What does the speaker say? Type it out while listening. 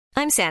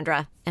I'm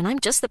Sandra, and I'm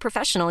just the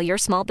professional your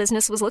small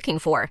business was looking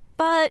for.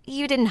 But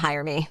you didn't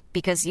hire me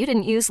because you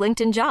didn't use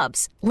LinkedIn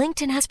Jobs.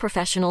 LinkedIn has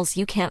professionals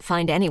you can't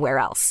find anywhere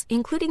else,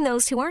 including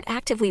those who aren't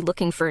actively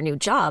looking for a new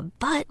job,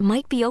 but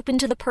might be open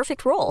to the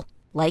perfect role,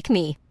 like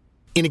me.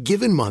 In a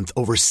given month,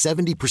 over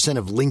 70%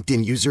 of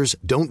LinkedIn users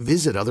don't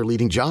visit other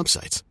leading job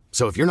sites.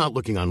 So if you're not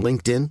looking on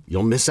LinkedIn,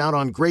 you'll miss out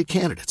on great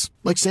candidates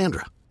like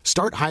Sandra.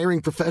 Start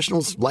hiring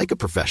professionals like a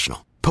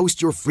professional.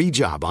 Post your free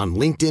job on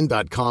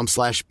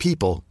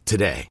linkedin.com/people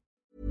today.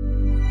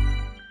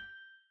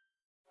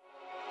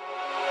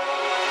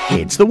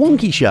 It's The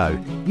Wonky Show.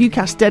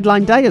 UCAS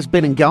deadline day has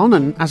been and gone,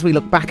 and as we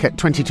look back at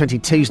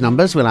 2022's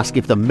numbers, we'll ask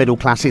if the middle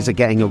classes are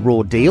getting a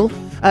raw deal.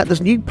 There's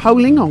new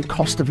polling on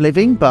cost of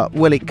living, but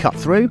will it cut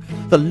through?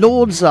 The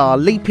Lords are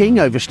leaping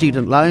over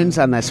student loans,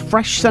 and there's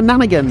fresh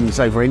shenanigans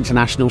over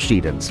international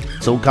students.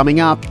 It's all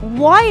coming up.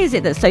 Why is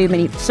it that so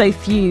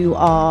few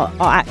are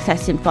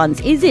accessing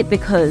funds? Is it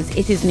because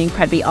it is an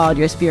incredibly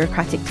arduous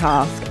bureaucratic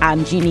task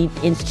and you need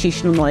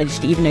institutional knowledge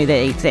to even know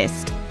they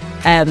exist?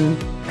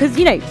 Because,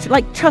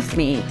 trust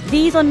me,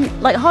 these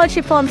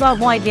hardship funds are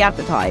widely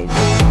advertised.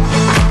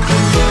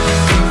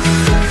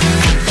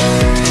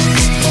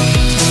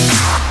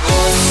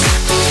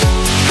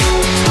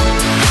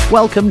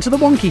 Welcome to The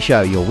Wonky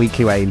Show, your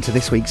weekly way into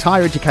this week's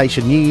higher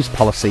education news,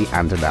 policy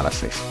and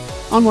analysis.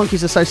 I'm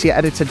Wonky's Associate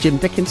Editor Jim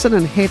Dickinson,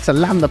 and here to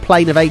land the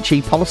plane of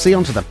HE policy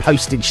onto the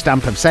postage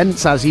stamp of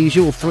sense, as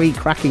usual, three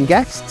cracking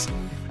guests.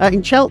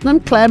 In Cheltenham,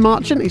 Claire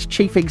Marchant is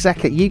Chief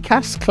Exec at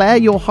UCAS. Claire,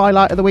 your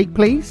highlight of the week,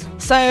 please.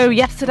 So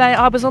yesterday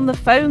I was on the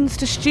phones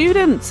to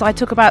students. I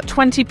took about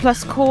 20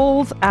 plus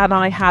calls and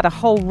I had a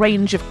whole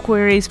range of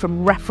queries,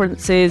 from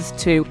references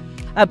to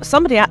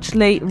somebody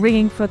actually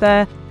ringing for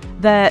their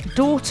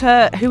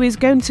daughter who is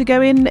going to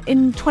go in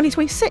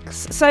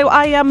 2026. So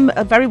I am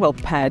very well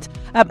prepared.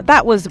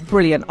 That was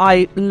brilliant.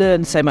 I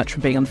learned so much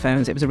from being on the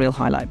phones. It was a real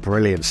highlight.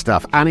 Brilliant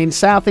stuff. And in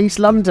South East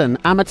London,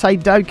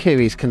 Amate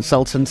Doku is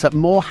consultant at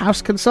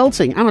Morehouse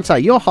Consulting.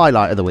 Amate, your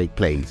highlight of the week,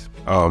 please.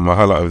 Oh, my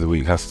highlight of the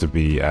week has to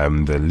be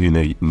the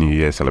Lunar New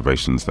Year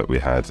celebrations that we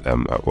had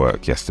at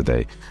work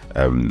yesterday.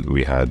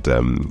 We had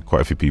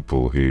quite a few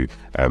people who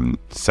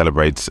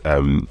celebrate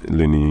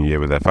Lunar New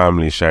Year with their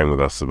families, sharing with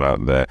us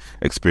about their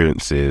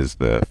experiences,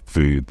 the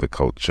food, the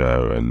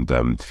culture, and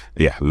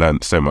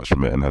learned so much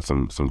from it and had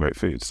some great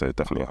food. So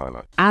definitely a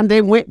highlight. And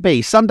in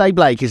Whitby, Sunday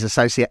Blake is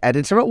Associate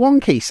Editor at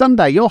Wonky.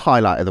 Sunday, your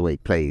highlight of the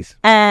week, please.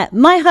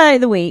 My highlight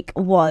of the week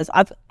was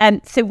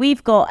so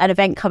we've got an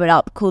event coming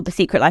up called The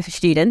Secret Life of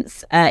Students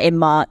in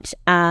March,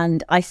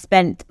 and I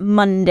spent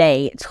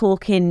Monday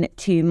talking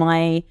to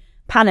my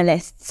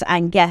panelists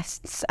and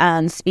guests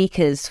and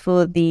speakers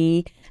for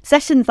the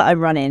sessions that I'm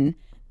running.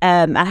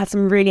 I had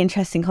some really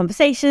interesting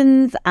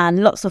conversations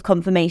and lots of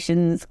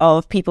confirmations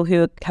of people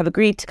who have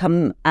agreed to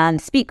come and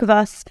speak with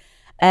us,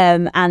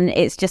 and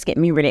it's just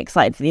getting me really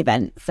excited for the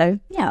event. So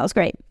yeah, it was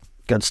great.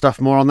 Good stuff.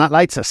 More on that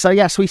later. So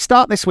yes, we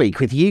start this week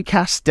with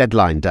UCAS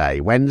deadline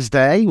day.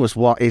 Wednesday was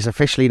what is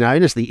officially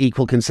known as the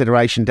Equal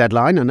Consideration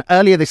deadline, and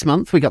earlier this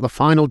month we got the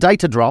final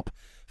data drop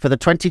for the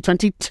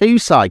 2022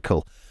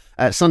 cycle.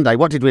 Sunday,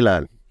 what did we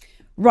learn?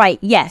 Right,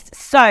 yes.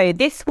 So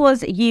this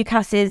was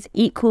UCAS's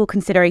Equal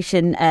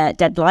Consideration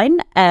deadline,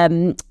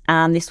 and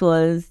this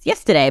was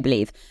yesterday, I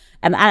believe.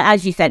 And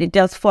as you said, it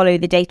does follow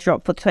the data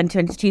drop for the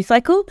 2022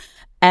 cycle,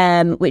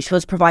 which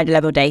was provider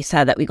level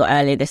data that we got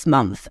earlier this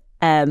month.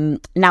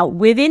 Now,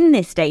 within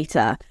this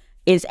data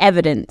is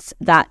evidence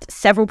that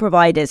several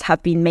providers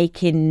have been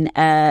making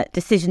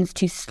decisions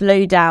to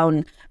slow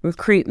down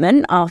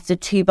recruitment after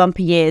 2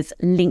 bumpy years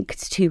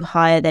linked to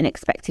higher than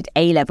expected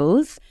A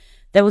levels.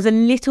 There was a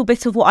little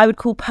bit of what I would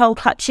call pearl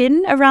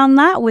clutching around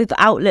that, with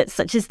outlets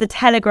such as The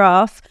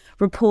Telegraph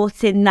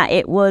reporting that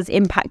it was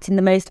impacting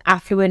the most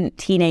affluent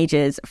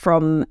teenagers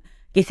from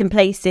getting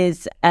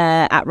places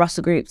at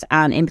Russell Groups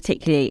and in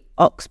particular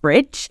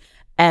Oxbridge.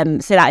 So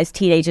that is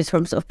teenagers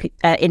from sort of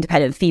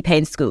independent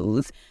fee-paying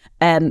schools,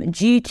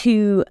 due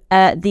to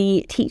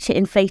the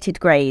teacher-inflated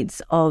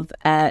grades of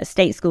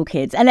state school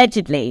kids,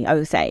 allegedly, I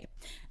would say.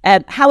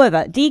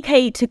 However,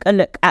 DK took a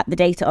look at the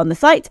data on the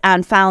site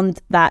and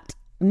found that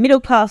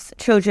middle-class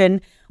children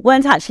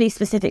weren't actually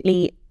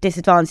specifically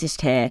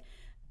disadvantaged here.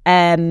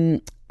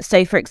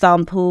 So, for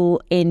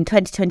example, in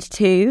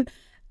 2022,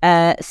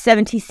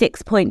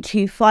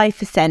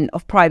 76.25%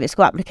 of private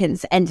school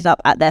applicants ended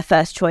up at their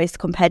first choice,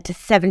 compared to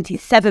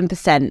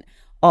 77%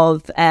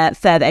 of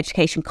further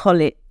education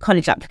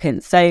college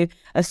applicants. So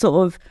a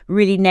sort of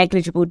really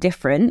negligible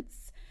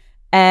difference.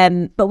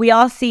 But we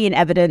are seeing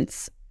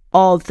evidence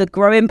of the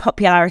growing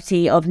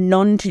popularity of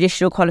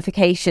non-traditional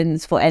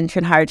qualifications for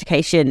entering higher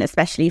education,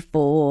 especially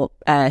for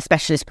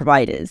specialist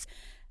providers.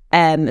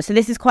 So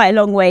this is quite a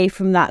long way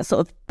from that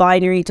sort of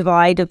binary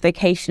divide of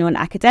vocational and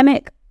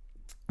academic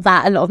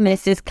that a lot of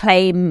ministers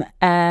claim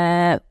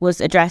was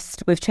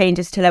addressed with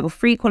changes to level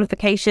 3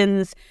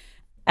 qualifications.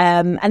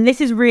 And this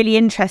is really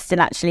interesting,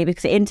 actually,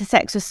 because it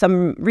intersects with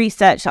some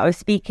research that I was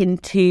speaking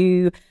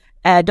to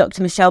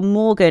Dr. Michelle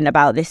Morgan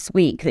about this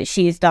week that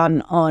she's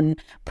done on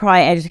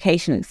prior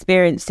educational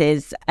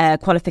experiences,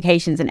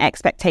 qualifications and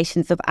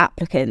expectations of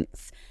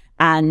applicants,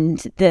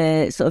 and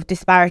the sort of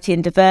disparity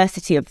and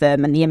diversity of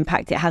them and the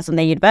impact it has on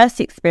their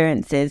university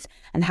experiences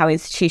and how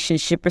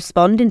institutions should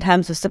respond in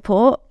terms of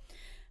support.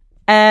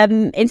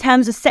 In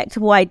terms of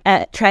sector-wide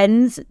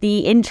trends, the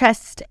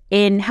interest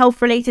in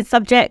health-related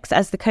subjects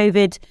as the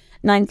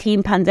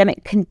COVID-19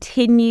 pandemic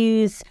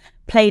continues,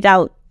 played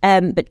out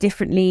but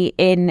differently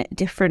in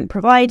different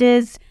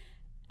providers.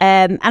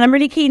 And I'm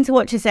really keen to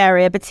watch this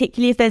area,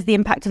 particularly if there's the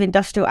impact of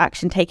industrial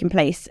action taking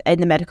place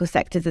in the medical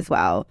sectors as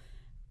well.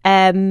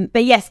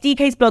 But yes,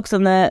 DK's blogs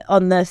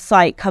on the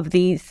site cover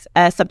these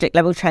subject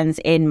level trends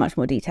in much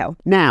more detail.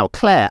 Now,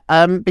 Claire,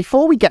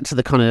 before we get to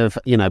the kind of,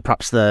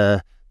 perhaps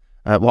the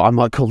what I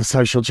might call the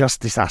social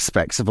justice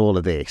aspects of all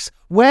of this,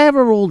 where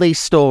are all these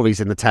stories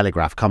in the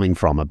Telegraph coming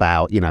from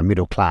about,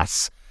 middle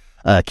class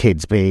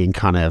kids being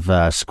kind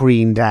of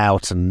screened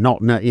out and not,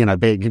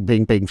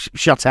 being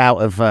shut out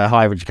of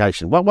higher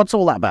education? What's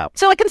all that about?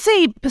 So I can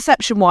see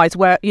perception-wise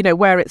where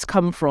it's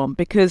come from,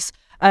 because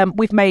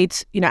we've made,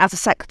 as a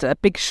sector,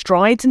 big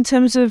strides in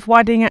terms of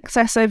widening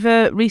access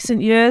over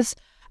recent years.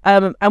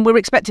 And we're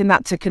expecting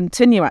that to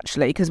continue,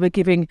 actually, because we're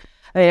giving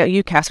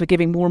UCAS, we're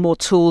giving more and more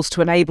tools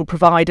to enable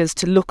providers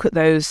to look at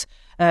those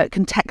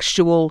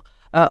contextual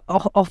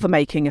offer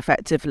making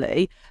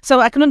effectively.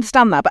 So I can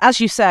understand that. But as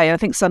you say, and I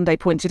think Sunday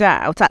pointed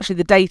out, actually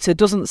the data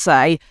doesn't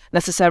say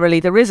necessarily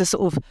there is a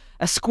sort of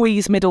a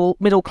squeeze middle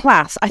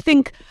class. I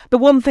think the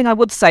one thing I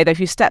would say, though, if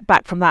you step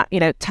back from that,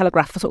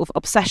 Telegraph sort of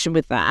obsession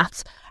with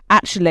that,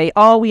 actually,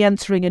 are we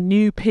entering a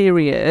new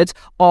period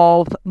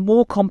of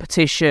more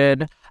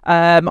competition,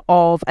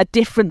 of a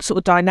different sort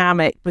of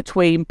dynamic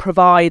between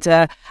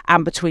provider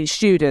and between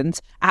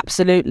students?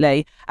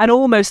 Absolutely. And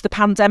almost the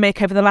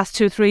pandemic over the last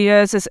 2 or 3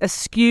 years has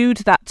skewed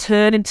that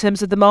turn in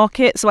terms of the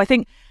market. So I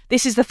think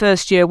this is the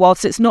first year,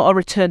 whilst it's not a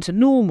return to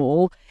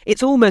normal,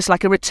 it's almost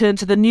like a return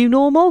to the new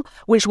normal,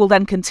 which will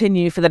then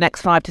continue for the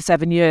next 5 to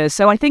 7 years.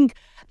 So I think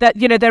that,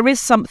 there is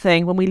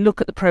something when we look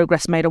at the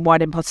progress made on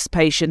widening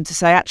participation to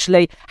say,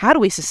 actually, how do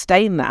we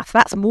sustain that?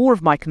 That's more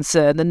of my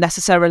concern than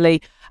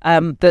necessarily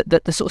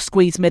the sort of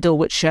squeeze middle,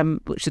 which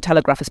the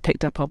Telegraph has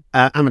picked up on.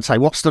 Amity,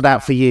 what stood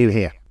out for you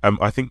here?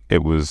 I think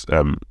it was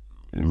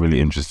really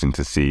interesting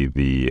to see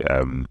the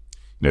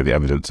the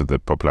evidence of the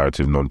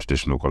popularity of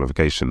non-traditional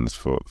qualifications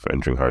for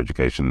entering higher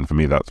education. For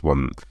me, that's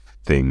one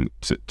thing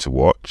to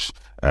watch.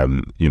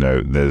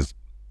 There's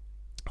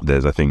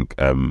I think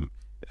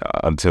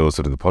until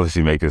sort of the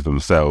policymakers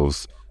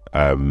themselves,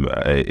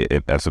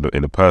 sort of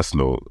in a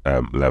personal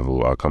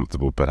level, are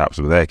comfortable perhaps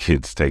with their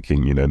kids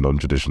taking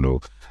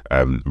non-traditional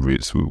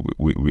routes,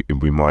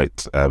 we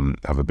might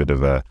have a bit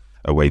of a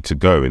way to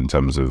go in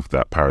terms of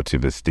that parity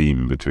of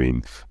esteem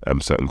between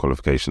certain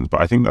qualifications.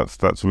 But I think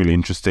that's really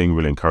interesting,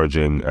 really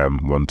encouraging,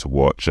 one to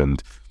watch.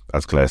 And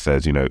as Claire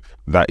says,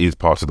 that is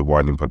part of the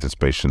widening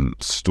participation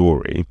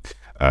story.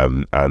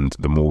 And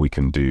the more we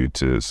can do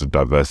to sort of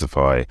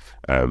diversify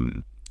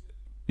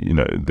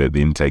the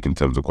intake in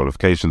terms of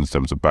qualifications, in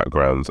terms of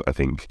backgrounds, I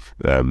think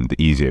the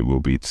easier it will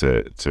be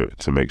to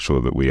make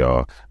sure that we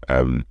are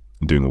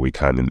doing what we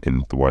can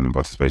in the widening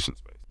participation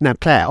space. Now,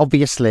 Claire,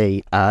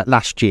 obviously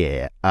last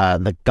year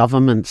the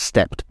government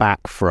stepped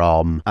back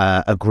from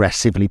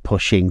aggressively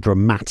pushing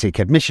dramatic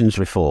admissions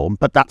reform,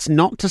 but that's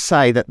not to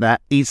say that there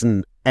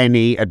isn't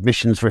any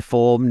admissions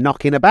reform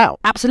knocking about.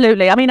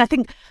 Absolutely. I mean, I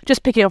think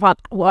just picking up on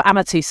what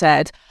Amity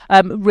said,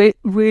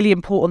 really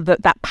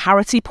important that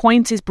parity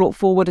point is brought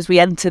forward as we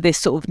enter this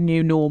sort of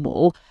new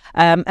normal.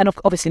 And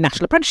obviously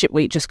National Apprenticeship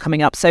Week just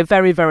coming up. So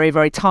very, very,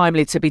 very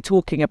timely to be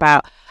talking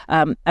about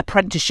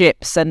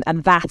apprenticeships and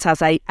that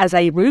as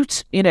a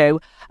route,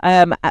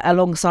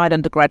 alongside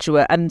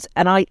undergraduate. And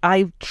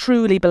I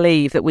truly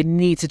believe that we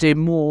need to do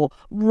more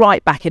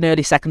right back in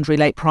early secondary,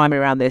 late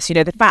primary around this.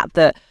 The fact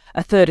that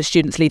a third of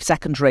students leave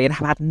secondary and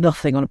have had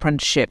nothing on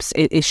apprenticeships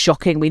is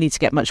shocking. We need to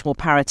get much more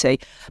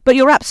parity. But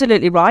you're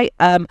absolutely right.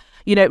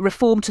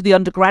 Reform to the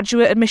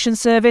undergraduate admission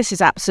service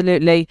is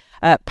absolutely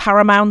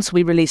paramount.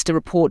 We released a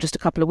report just a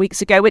couple of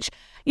weeks ago, which,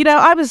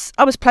 I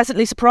was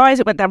pleasantly surprised.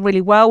 It went down really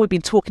well. We've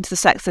been talking to the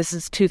sector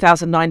since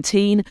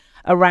 2019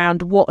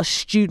 around what a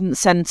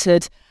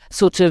student-centred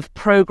sort of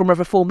programme of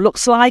reform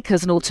looks like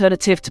as an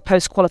alternative to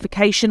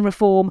post-qualification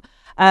reform.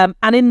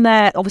 And in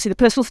there, obviously, the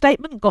personal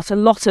statement got a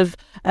lot of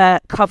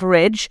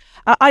coverage.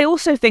 I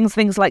also think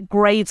things like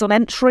grades on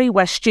entry,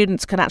 where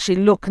students can actually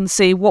look and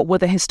see what were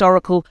the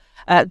historical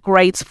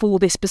grades for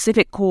this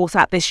specific course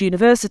at this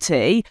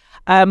university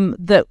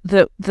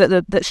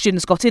that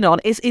students got in on,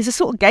 is a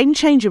sort of game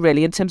changer,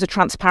 really, in terms of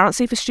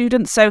transparency for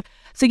students. So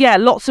yeah,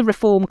 lots of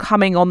reform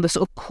coming on the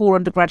sort of core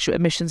undergraduate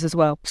admissions as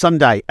well.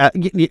 Sunday,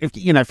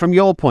 from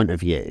your point of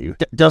view,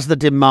 does the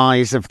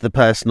demise of the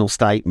personal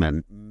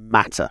statement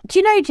matter? Do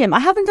you know, Jim, I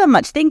haven't done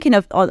much thinking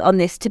on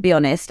this, to be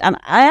honest, and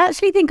I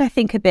actually think I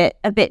think a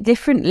bit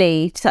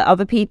differently to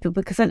other people,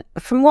 because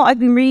from what I've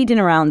been reading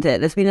around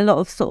it, there's been a lot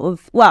of sort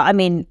of,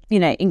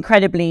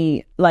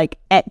 incredibly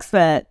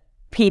expert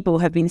people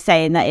have been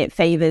saying that it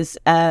favours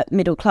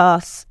middle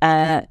class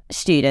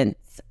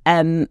students.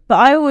 But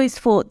I always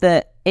thought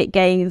that it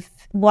gave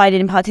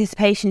widening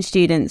participation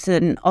students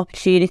an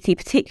opportunity,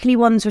 particularly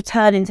ones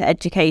returning to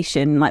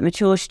education, like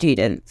mature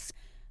students,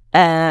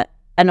 an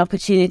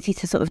opportunity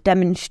to sort of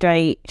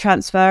demonstrate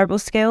transferable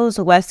skills,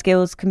 or where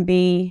skills can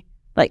be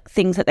like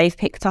things that they've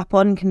picked up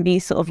on can be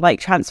sort of like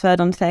transferred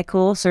onto their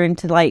course or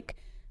into like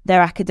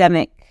their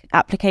academic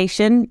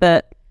application.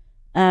 But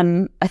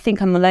I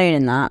think I'm alone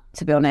in that,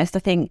 to be honest. I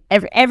think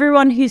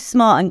everyone who's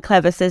smart and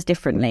clever says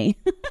differently.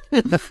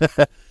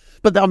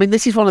 But I mean,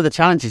 this is one of the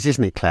challenges,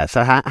 isn't it, Claire?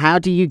 So how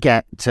do you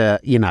get to,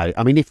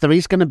 I mean, if there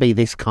is going to be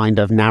this kind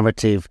of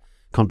narrative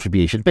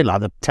contribution, a bit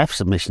like the TEF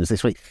submissions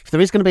this week, if there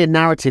is going to be a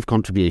narrative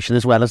contribution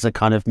as well as a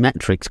kind of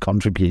metrics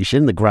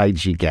contribution, the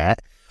grades you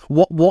get,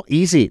 what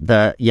is it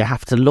that you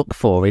have to look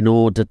for in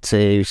order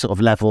to sort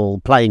of level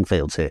playing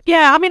fields here?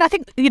 Yeah, I mean, I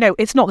think,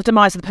 it's not the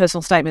demise of the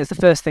personal statement. It's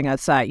the first thing I'd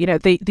say.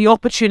 The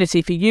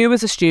opportunity for you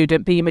as a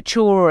student, be you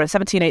mature or a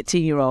 17,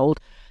 18-year-old,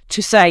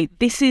 to say,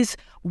 this is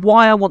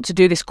why I want to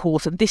do this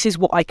course and this is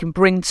what I can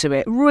bring to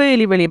it.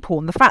 Really, really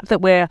important. The fact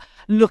that we're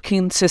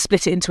looking to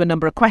split it into a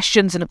number of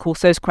questions, and of course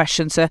those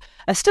questions are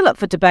still up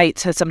for debate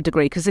to some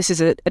degree, because this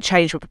is a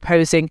change we're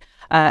proposing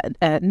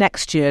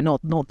next year,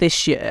 not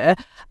this year.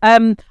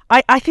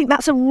 I think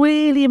that's a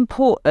really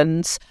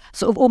important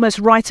sort of almost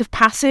rite of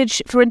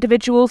passage for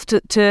individuals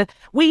to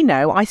we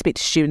know, I speak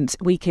to students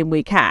week in,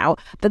 week out,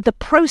 that the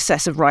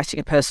process of writing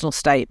a personal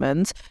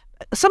statement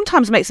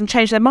sometimes makes them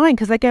change their mind,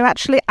 because they go,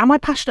 actually, am I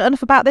passionate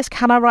enough about this?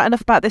 Can I write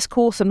enough about this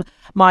course and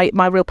my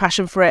real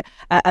passion for it?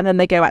 And then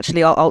they go,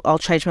 actually, I'll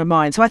change my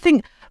mind. So I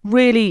think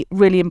really,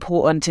 really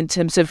important in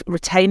terms of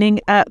retaining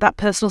that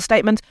personal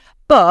statement.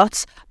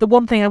 But the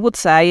one thing I would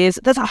say is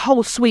there's a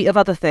whole suite of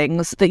other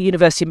things that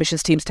university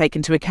admissions teams take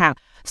into account.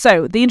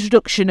 So the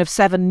introduction of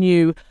 7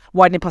 new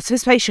widening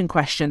participation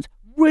questions,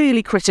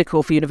 really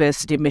critical for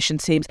university admission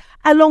teams,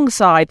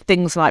 alongside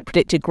things like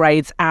predicted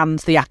grades and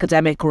the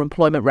academic or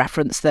employment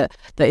reference that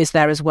is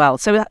there as well.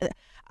 So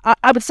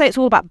I would say it's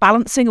all about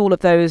balancing all of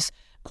those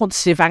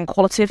quantitative and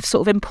qualitative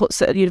sort of inputs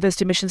that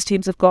university admissions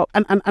teams have got.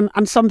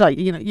 And someday,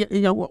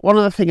 one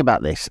other thing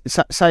about this,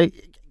 so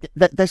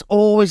there's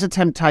always a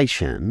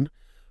temptation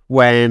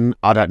when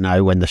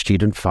the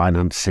student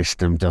finance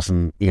system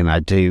doesn't,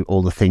 do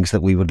all the things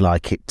that we would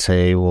like it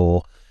to,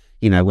 or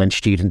when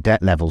student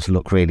debt levels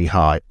look really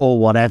high or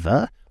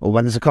whatever, or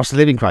when there's a cost of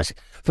living crisis,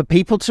 for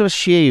people to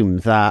assume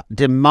that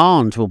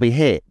demand will be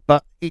hit.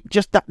 But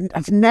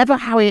that's never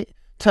how it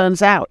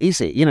turns out,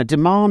 is it?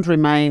 Demand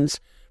remains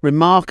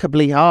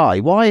remarkably high.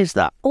 Why is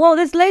that? Well,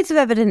 there's loads of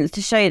evidence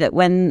to show that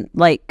when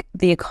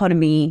the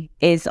economy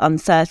is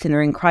uncertain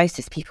or in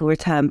crisis, people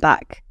return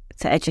back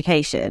to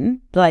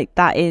education.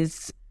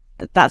 That's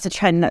a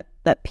trend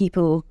that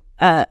people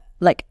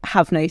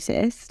have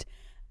noticed.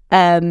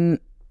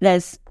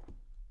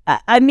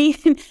 I mean,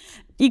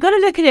 you got to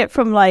look at it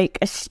from a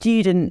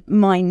student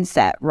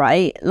mindset,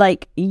 right?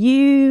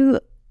 You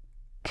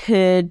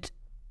could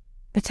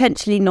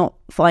potentially not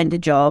find a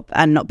job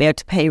and not be able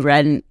to pay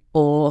rent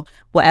or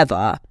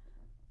whatever,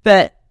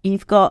 but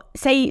you've got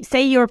say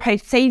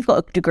you've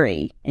got a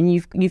degree and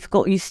you've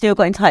still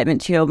got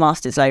entitlement to your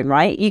master's loan,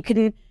 right? You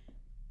can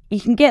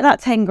get that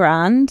 10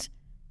 grand.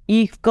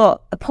 You've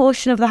got a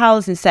portion of the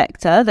housing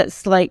sector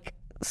that's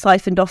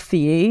siphoned off for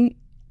you.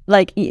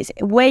 It's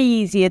way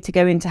easier to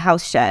go into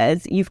house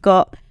shares. You've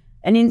got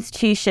an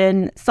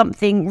institution,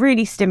 something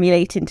really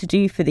stimulating to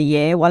do for the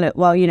year while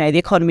the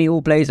economy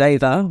all blows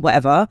over,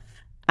 whatever.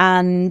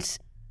 And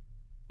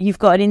you've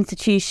got an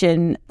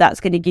institution that's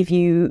going to give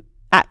you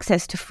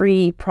access to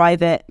free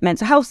private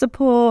mental health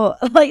support,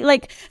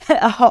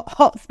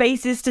 hot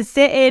spaces to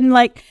sit in.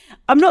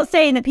 I'm not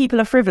saying that people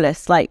are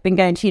frivolous, been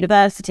going to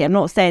university. I'm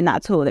not saying that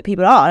at all, that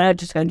people are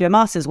just going to do a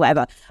master's,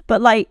 whatever.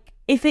 But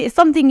if it's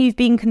something you've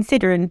been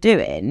considering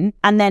doing,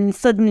 and then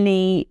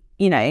suddenly,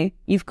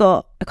 you've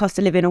got a cost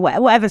of living or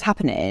whatever's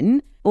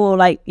happening, or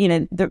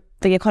the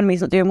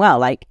economy's not doing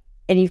well,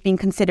 and you've been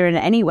considering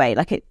it anyway,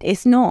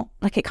 it's not,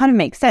 it kind of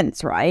makes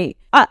sense, right?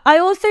 I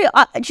also,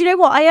 do you know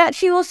what? I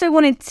actually also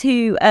wanted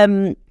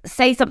to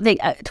say something,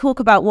 talk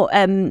about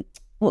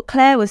what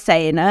Claire was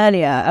saying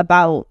earlier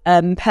about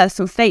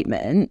personal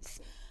statements.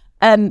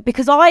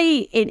 Because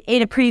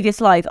in a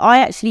previous life, I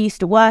actually used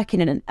to work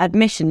in an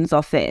admissions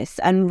office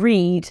and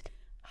read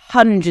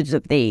hundreds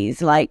of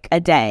these a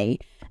day.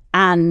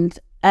 And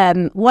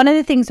one of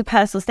the things with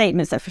personal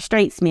statements that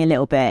frustrates me a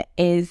little bit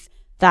is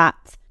that,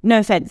 no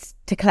offense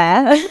to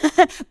Claire,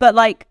 but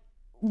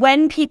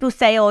when people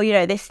say,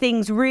 this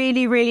thing's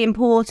really, really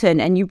important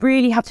and you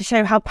really have to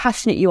show how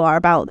passionate you are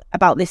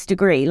about this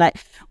degree.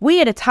 We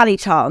had a tally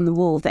chart on the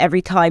wall for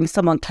every time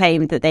someone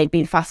claimed that they'd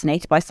been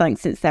fascinated by something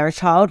since they're a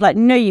child.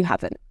 No, you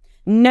haven't.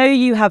 No,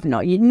 you have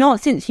not. You're not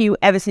since you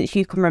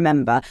can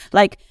remember.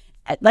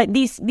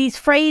 These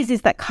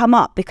phrases that come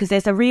up because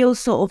there's a real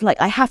sort of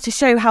I have to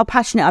show how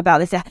passionate about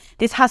this.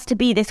 This has to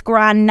be this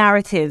grand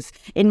narrative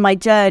in my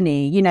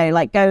journey,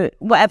 go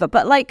whatever.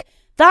 But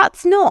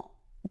that's not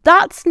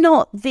that's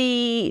not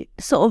the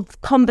sort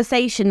of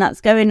conversation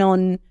that's going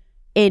on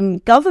in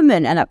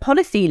government and at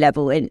policy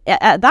level.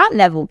 At that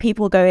level,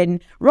 people are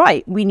going,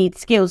 right, we need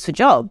skills for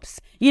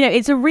jobs.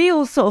 It's a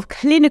real sort of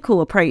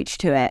clinical approach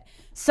to it.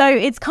 So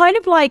it's kind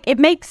of like, it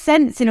makes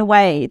sense in a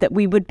way that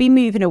we would be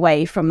moving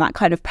away from that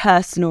kind of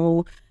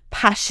personal,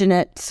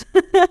 passionate,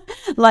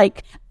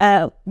 like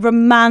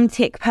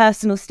romantic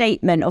personal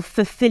statement of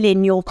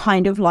fulfilling your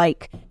kind of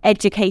like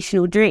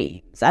educational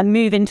dreams and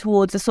moving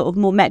towards a sort of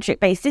more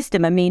metric-based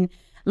system. I mean,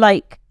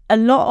 like a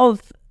lot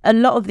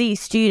of these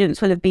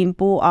students will have been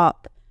brought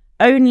up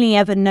only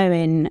ever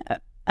knowing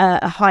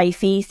a high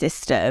fee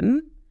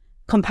system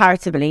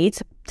comparatively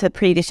to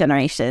previous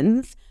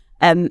generations,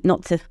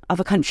 not to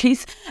other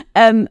countries,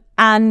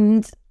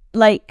 and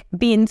like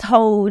being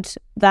told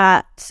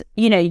that,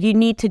 you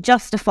need to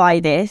justify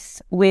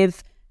this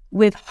with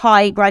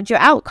high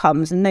graduate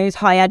outcomes, and those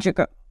high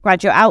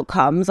graduate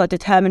outcomes are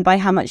determined by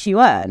how much you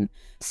earn.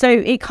 So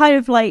it kind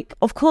of like,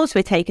 of course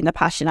we're taking the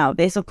passion out of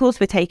this, of course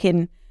we're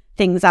taking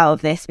things out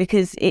of this,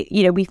 because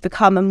we've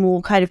become a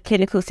more kind of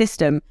clinical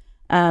system.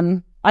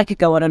 I could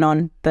go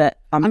on, but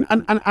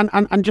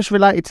and just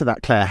related to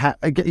that, Claire,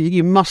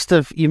 you must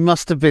have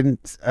been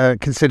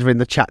considering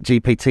the Chat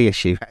GPT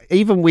issue,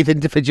 even with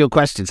individual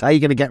questions. How are you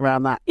going to get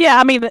around that? Yeah,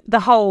 I mean, the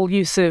whole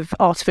use of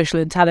artificial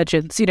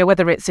intelligence,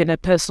 whether it's in a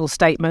personal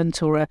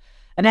statement or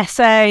an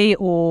essay,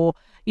 or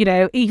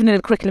even in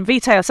a curriculum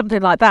vitae or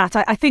something like that.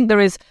 I think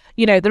there is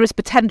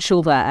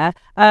potential there.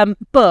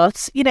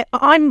 But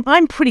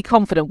I'm pretty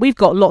confident. We've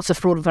got lots of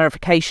fraud and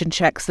verification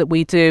checks that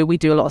we do. We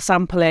do a lot of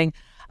sampling.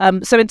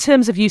 So in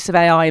terms of use of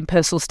AI in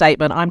personal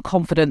statement, I'm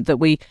confident that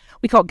we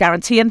can't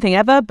guarantee anything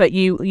ever, but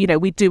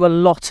we do a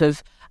lot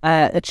of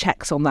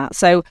checks on that.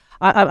 So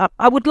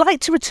I would like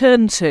to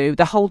return to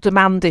the whole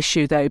demand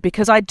issue, though,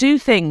 because I do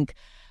think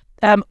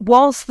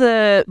whilst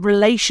the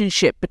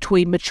relationship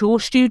between mature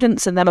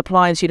students and them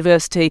applying to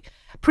university,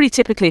 pretty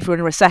typically if we're in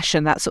a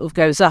recession, that sort of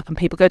goes up and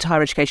people go to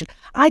higher education,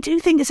 I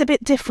do think it's a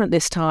bit different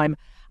this time.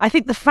 I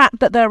think the fact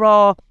that there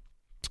are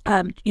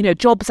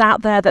jobs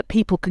out there that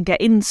people can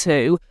get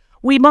into,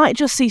 we might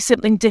just see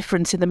something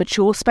different in the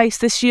mature space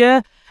this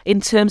year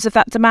in terms of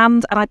that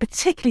demand. And I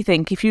particularly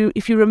think if you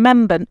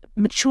remember,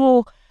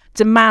 mature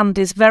demand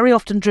is very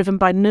often driven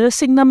by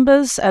nursing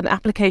numbers and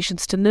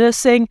applications to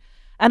nursing.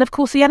 And of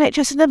course, the NHS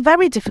is in a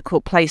very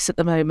difficult place at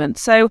the moment.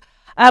 So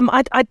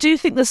I do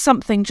think there's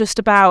something just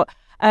about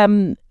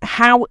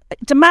how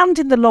demand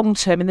in the long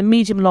term, in the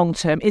medium long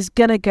term, is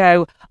going to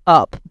go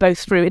up, both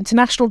through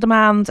international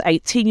demand,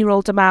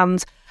 18-year-old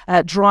demand,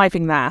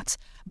 driving that.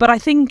 But I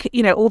think,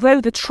 although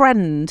the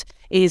trend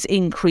is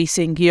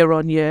increasing year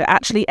on year,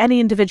 actually any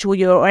individual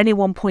year or any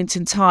one point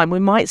in time, we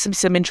might see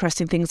some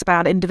interesting things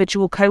about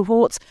individual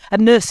cohorts,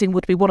 and nursing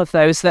would be one of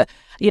those that,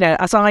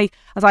 as I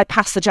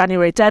pass the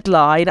January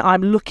deadline,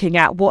 I'm looking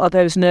at what are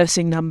those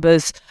nursing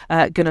numbers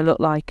going to look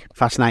like.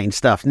 Fascinating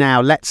stuff.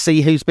 Now, let's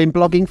see who's been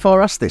blogging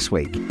for us this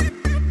week.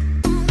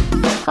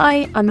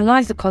 Hi, I'm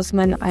Eliza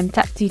Cosman. I'm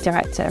Deputy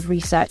Director of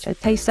Research at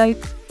TASO,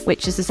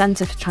 which is the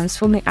Centre for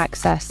Transforming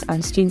Access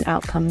and Student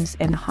Outcomes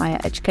in Higher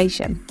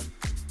Education.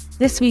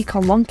 This week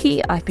on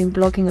Wonky, I've been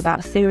blogging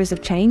about theories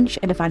of change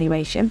in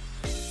evaluation.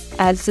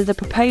 So the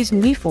proposed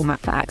new format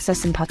for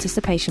access and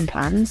participation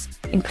plans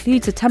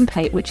includes a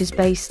template which is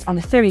based on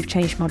a theory of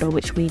change model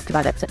which we've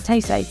developed at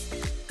TASO.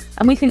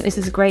 And we think this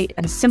is a great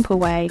and simple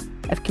way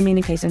of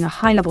communicating a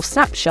high-level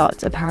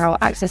snapshot of how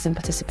access and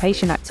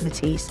participation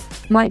activities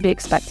might be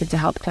expected to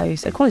help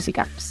close equality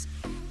gaps.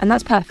 And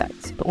that's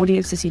perfect for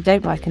audiences who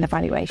don't like an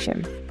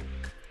evaluation.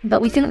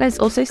 But we think there's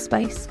also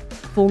space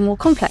for more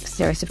complex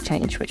theories of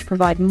change which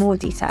provide more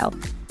detail.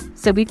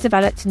 So we've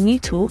developed a new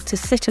tool to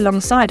sit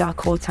alongside our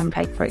core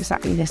template for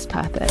exactly this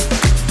purpose.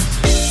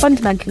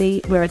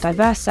 Fundamentally, we're a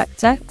diverse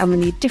sector and we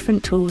need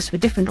different tools for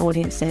different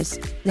audiences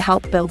to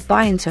help build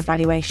buy-in to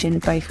evaluation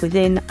both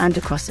within and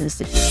across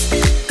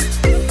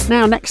institutions.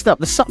 Now, next up,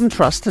 the Sutton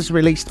Trust has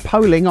released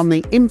polling on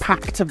the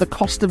impact of the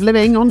cost of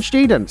living on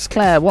students.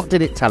 Claire, what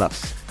did it tell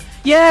us?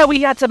 Yeah,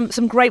 we had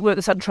some great work with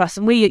the Sutton Trust,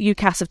 and we at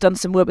UCAS have done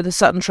some work with the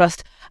Sutton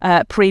Trust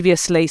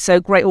previously,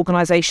 so great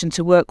organisation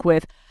to work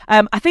with.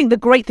 I think the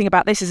great thing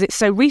about this is it's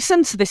so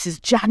recent. So this is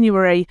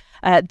January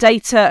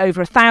data, over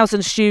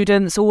 1,000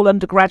 students, all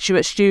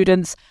undergraduate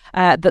students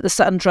that the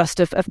Sutton Trust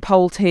have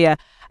polled here.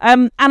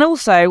 And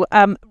also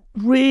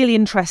really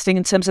interesting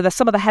in terms of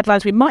some of the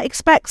headlines we might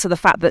expect. So the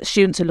fact that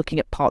students are looking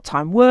at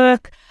part-time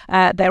work.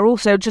 They're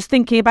also just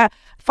thinking about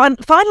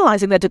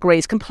finalising their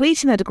degrees,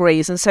 completing their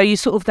degrees. And so you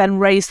sort of then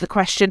raise the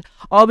question,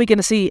 are we going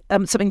to see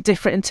something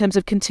different in terms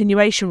of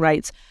continuation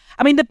rates?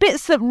 I mean, the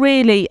bits that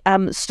really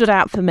stood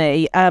out for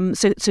me,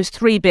 so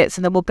 3 bits,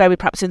 and then we'll go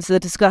perhaps into the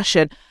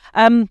discussion.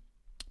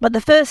 But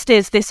the first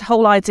is this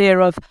whole idea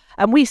of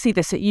and we see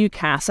this at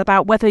UCAS,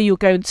 about whether you're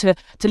going to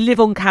live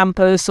on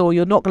campus or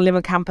you're not going to live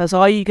on campus.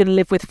 Are you going to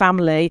live with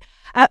family?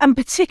 And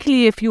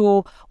particularly if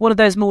you're one of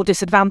those more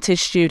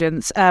disadvantaged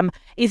students,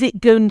 is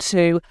it going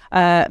to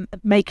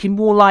make you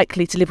more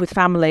likely to live with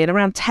family? And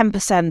around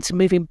 10%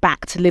 moving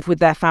back to live with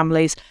their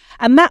families.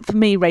 And that, for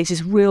me,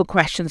 raises real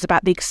questions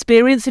about the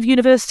experience of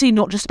university,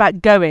 not just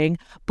about going,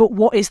 but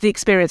what is the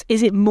experience?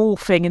 Is it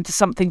morphing into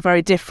something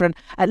very different,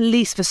 at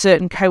least for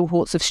certain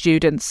cohorts of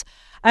students?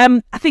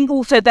 I think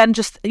also then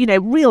just,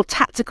 real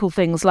tactical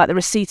things like the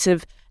receipt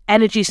of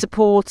energy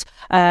support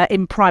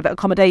in private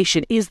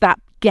accommodation. Is that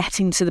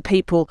getting to the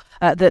people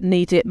that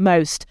need it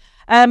most?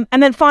 And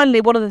then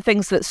finally, one of the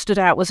things that stood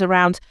out was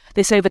around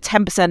this over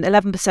 10%,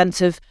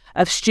 11%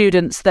 of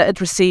students that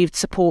had received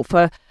support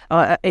for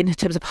in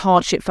terms of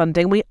hardship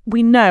funding.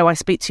 We know, I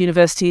speak to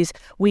universities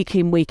week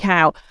in, week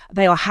out,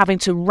 they are having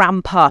to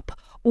ramp up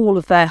all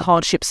of their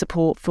hardship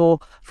support for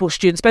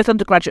students, both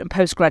undergraduate and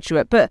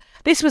postgraduate. But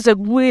this was a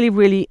really,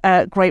 really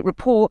great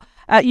report.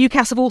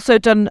 UCAS have also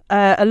done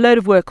a load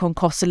of work on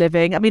cost of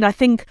living. I mean, I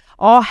think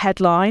our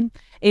headline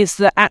is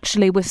that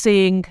actually we're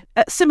seeing,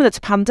 similar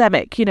to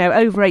pandemic,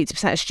 over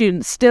 80% of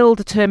students still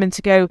determined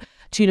to go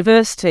to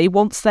university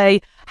once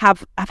they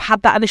have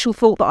had that initial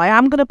thought that I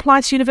am going to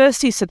apply to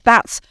university. So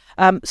that's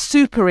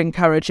super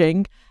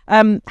encouraging.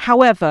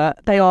 However,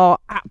 they are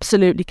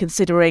absolutely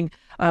considering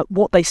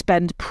what they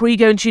spend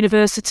pre-going to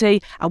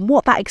university and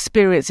what that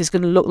experience is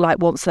going to look like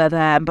once they're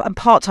there. And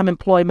part-time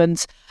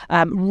employment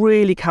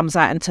really comes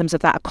out in terms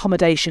of that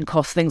accommodation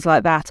costs, things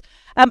like that.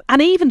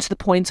 And even to the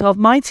point of,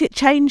 might it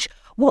change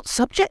what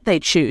subject they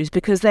choose,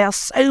 because they are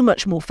so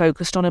much more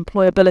focused on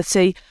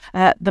employability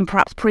than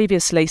perhaps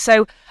previously.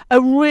 So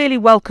a really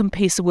welcome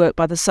piece of work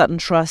by the Sutton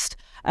Trust.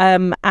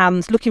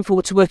 And looking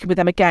forward to working with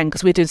them again,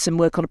 because we're doing some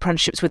work on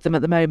apprenticeships with them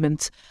at the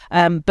moment.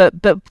 But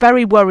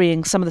very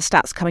worrying, some of the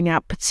stats coming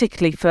out,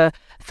 particularly for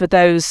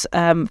those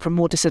from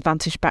more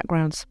disadvantaged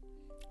backgrounds.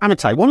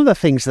 Amate, one of the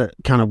things that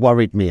kind of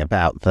worried me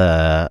about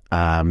both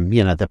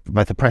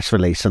the press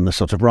release and the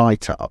sort of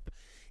write-up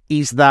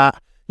is that,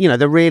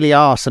 there really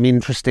are some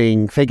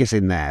interesting figures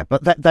in there,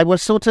 but they were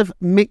sort of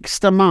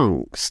mixed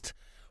amongst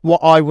what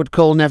I would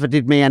call never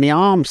did me any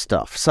harm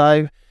stuff.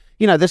 So,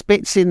 there's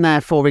bits in there,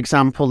 for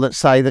example, that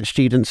say that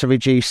students are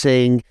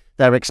reducing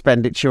their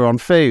expenditure on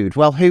food.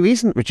 Well, who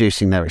isn't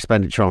reducing their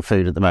expenditure on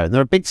food at the moment?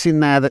 There are bits in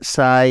there that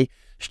say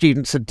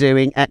students are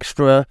doing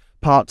extra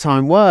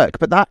part-time work,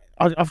 but that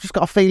I've just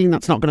got a feeling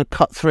that's not going to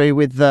cut through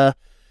with the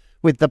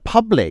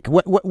public.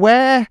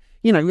 Where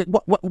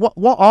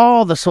what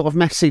are the sort of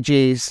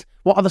messages?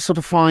 What are the sort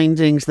of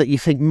findings that you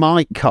think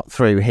might cut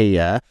through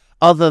here,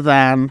 other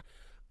than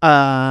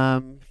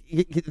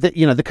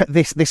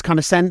this kind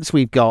of sense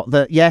we've got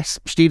that yes,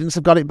 students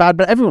have got it bad,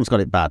 but everyone's got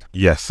it bad.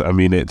 Yes, I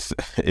mean it's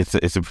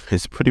a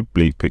pretty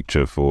bleak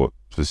picture for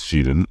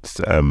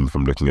students.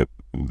 From looking at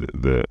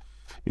the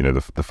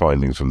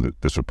findings from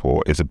this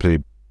report, it's a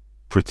pretty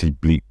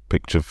bleak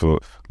picture for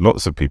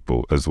lots of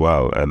people as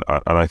well. And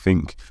I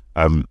think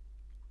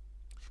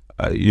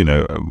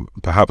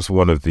perhaps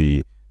one of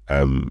the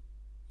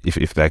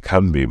if there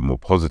can be more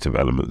positive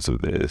elements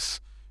of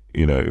this,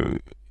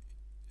 it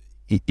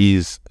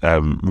is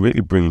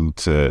really bringing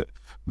to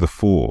the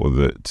fore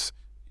that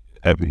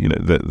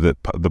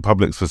the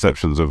public's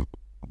perceptions of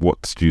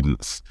what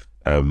students,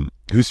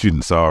 who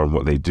students are and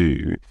what they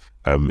do,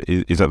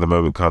 is at the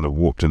moment kind of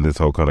warped in this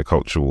whole kind of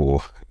culture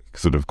war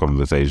sort of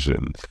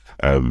conversation.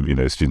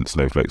 Student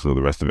snowflakes and all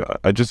the rest of it.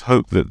 I just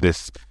hope that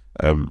this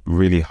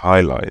really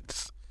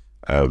highlights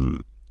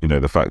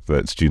the fact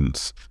that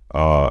students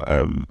are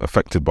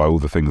affected by all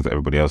the things that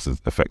everybody else is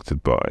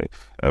affected by,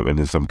 and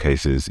in some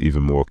cases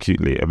even more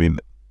acutely. I mean,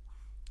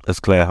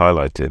 as Claire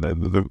highlighted,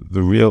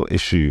 the real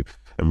issue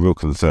and real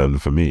concern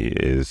for me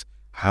is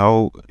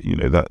how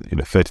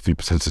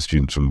 33% of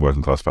students from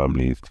working class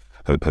families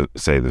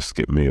say they've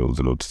skipped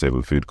meals in order to save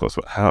on food costs.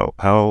 But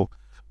how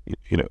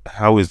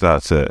is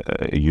that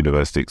a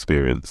university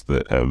experience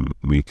that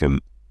we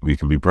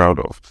can be proud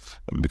of?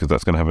 Because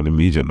that's going to have an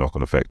immediate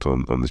knock-on effect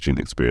on the student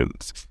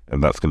experience,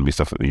 and that's going to be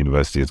stuff that the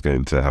university is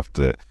going to have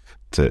to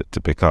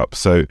pick up.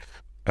 So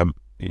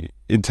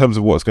in terms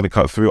of what's going to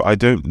cut through, I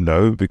don't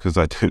know, because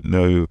I don't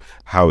know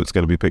how it's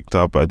going to be picked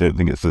up. I don't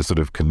think it's a sort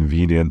of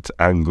convenient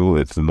angle.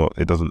 It's not,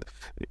 it doesn't,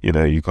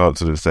 you can't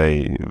sort of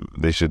say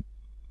they should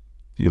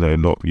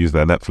not use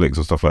their Netflix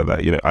or stuff like that.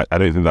 I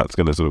don't think that's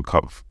going to sort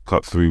of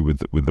cut through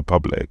with the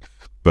public.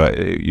 But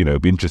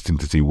it'd be interesting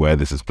to see where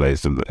this is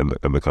placed and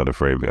the kind of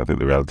framing. I think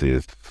the reality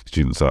is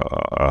students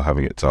are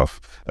having it tough,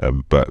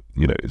 but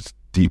it's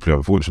deeply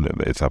unfortunate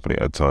that it's happening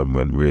at a time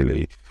when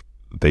really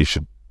they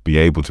should be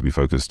able to be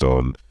focused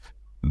on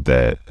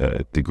their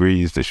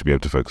degrees. They should be able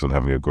to focus on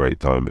having a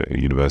great time at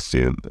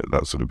university, and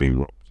that's sort of being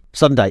robbed.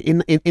 Sunday,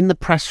 in the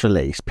press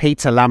release,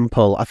 Peter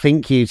Lampel, I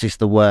think, uses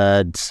the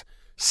words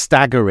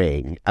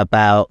staggering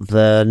about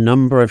the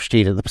number of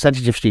students, the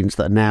percentage of students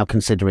that are now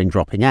considering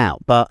dropping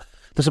out. But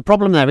there's a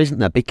problem there, isn't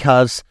there?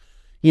 Because,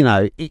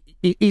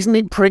 isn't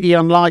it pretty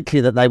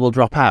unlikely that they will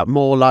drop out?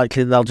 More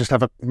likely they'll just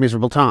have a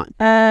miserable time.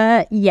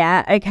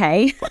 Yeah,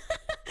 okay.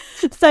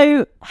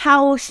 So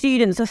how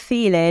students are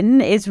feeling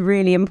is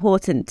really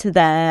important to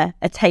their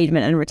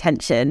attainment and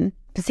retention,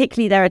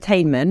 particularly their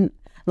attainment.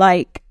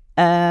 Like,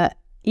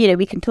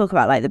 we can talk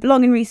about like the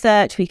belonging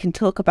research. We can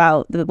talk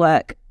about the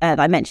work that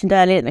I mentioned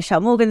earlier that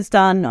Michelle Morgan's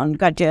done on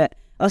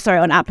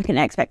on applicant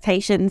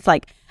expectations.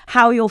 Like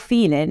how you're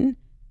feeling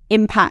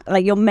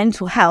like your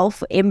mental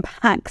health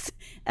impacts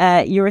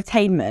your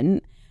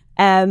attainment.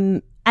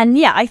 And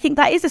I think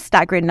that is a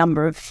staggering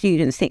number of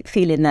students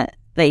feeling that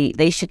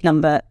they should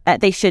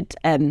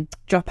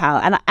drop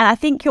out. And I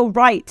think you're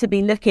right to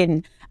be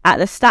looking at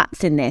the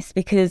stats in this,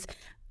 because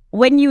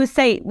when you were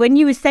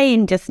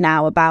saying just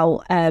now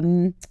about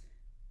the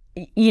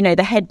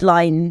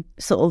headline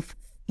sort of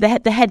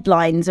the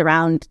headlines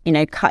around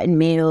cutting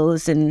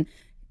meals and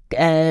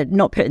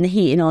not putting the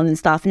heating on and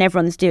stuff, and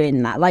everyone's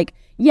doing that. Like,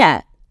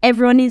 yeah,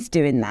 everyone is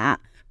doing that.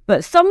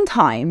 But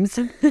sometimes,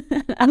 and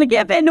I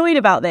get a bit annoyed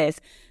about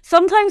this,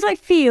 sometimes I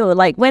feel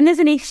like when there's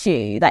an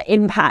issue that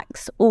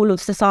impacts all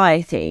of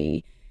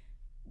society,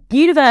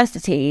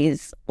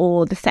 universities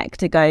or the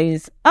sector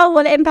goes, oh,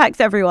 well, it impacts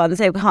everyone,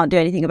 so we can't do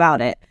anything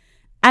about it.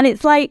 And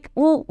it's like,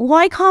 well,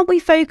 why can't we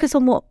focus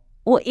on what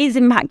is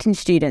impacting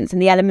students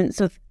and the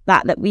elements of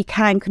that we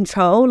can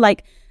control?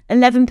 Like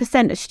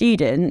 11% of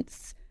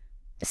students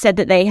said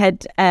that they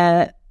had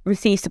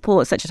received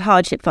support such as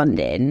hardship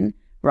funding,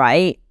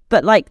 right?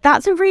 But like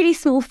that's a really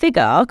small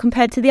figure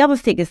compared to the other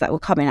figures that were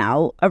coming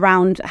out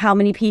around how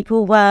many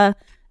people were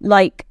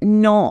like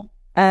not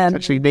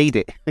actually need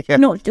it. Yeah.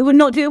 not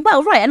doing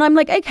well, right? And I'm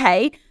like,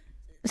 okay,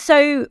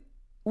 so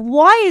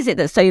why is it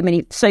that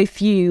so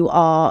few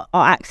are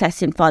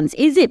accessing funds?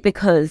 Is it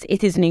because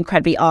it is an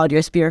incredibly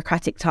arduous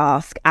bureaucratic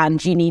task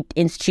and you need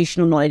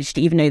institutional knowledge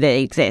to even know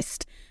they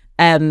exist?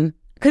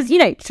 Because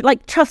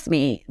trust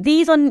me,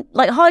 these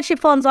hardship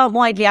funds aren't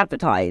widely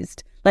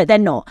advertised. Like they're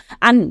not.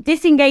 And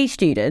disengaged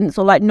students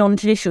or like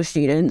non-traditional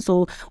students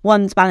or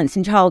ones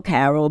balancing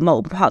childcare or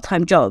multiple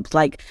part-time jobs,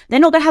 like they're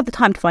not going to have the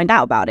time to find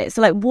out about it.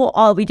 So like, what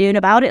are we doing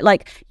about it?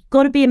 Like, you've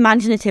got to be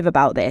imaginative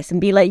about this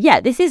and be like, yeah,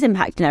 this is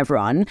impacting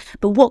everyone,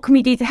 but what can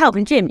we do to help?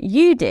 And Jim,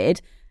 you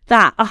did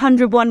that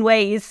 101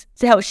 ways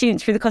to help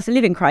students through the cost of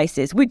living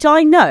crisis, which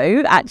I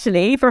know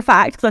actually for a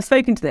fact, because I've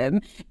spoken to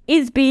them,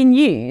 is being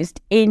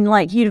used in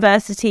like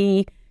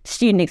university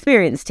student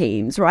experience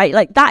teams, right?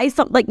 Like that is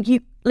something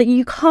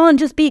you can't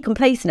just be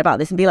complacent about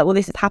this and be like, well,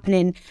 this is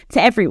happening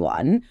to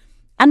everyone.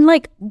 And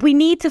like, we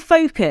need to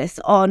focus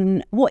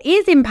on what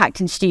is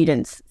impacting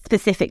students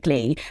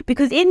specifically,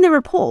 because in the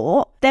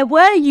report, there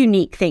were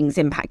unique things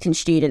impacting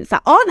students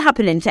that aren't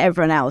happening to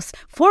everyone else.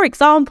 For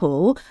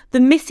example, the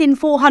missing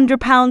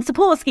 £400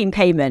 support scheme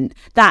payment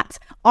that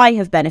I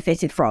have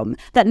benefited from,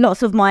 that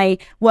lots of my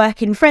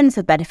working friends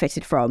have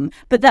benefited from,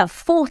 but that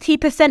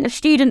 40% of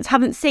students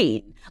haven't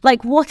seen.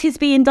 Like, what is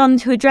being done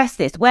to address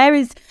this? Where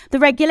is the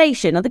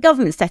regulation? Are the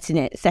government stepping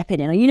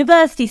in? Are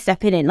universities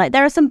stepping in? Like,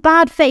 there are some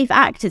bad faith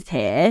actors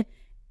here,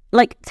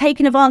 like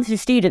taking advantage of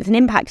students and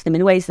impacting them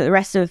in ways that the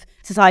rest of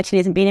society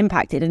isn't being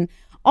impacted. And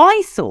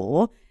I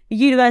saw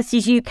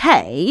Universities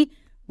UK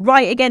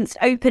right against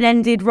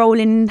open-ended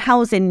rolling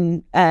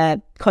housing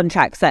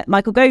contracts that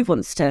Michael Gove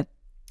wants to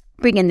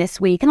bring in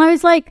this week. And I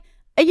was like,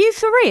 are you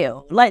for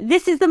real? Like,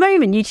 this is the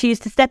moment you choose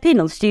to step in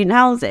on student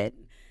housing.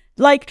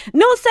 Like,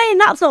 not saying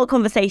that's not a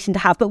conversation to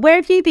have, but where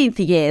have you been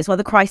for years while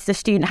the crisis of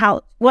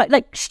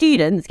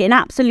students getting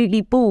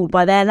absolutely balled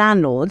by their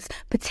landlords,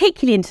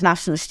 particularly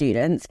international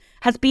students,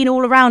 has been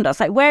all around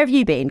us? Like, where have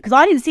you been? Because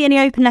I didn't see any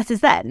open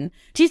letters then.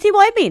 Do you see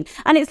what I mean?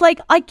 And it's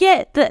like, I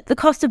get that the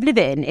cost of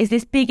living is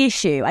this big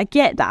issue. I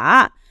get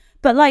that.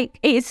 But like,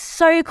 it is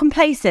so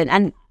complacent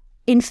and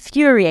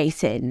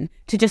infuriating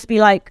to just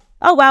be like,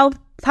 oh, well,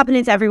 it's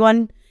happening to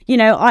everyone.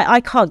 I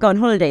can't go on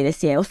holiday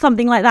this year or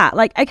something like that.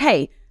 Like,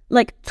 okay,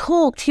 like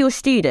talk to your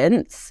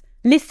students,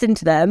 listen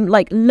to them,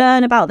 like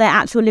learn about their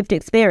actual lived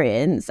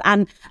experience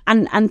and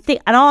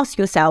ask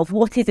yourself,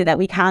 what is it that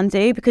we can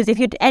do? Because if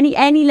you're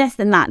any less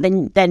than that,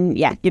 then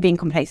yeah, you're being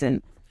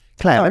complacent.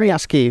 Claire, let me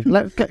ask you.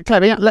 Let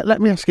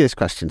me ask you this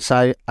question.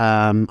 So,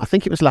 I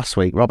think it was last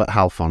week. Robert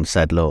Halfon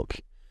said, "Look,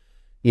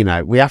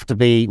 we have to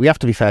be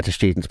fair to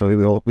students,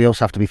 but we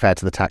also have to be fair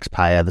to the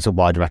taxpayer. There's a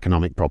wider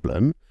economic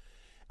problem."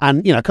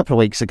 And, a couple of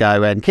weeks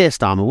ago, when Keir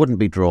Starmer wouldn't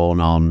be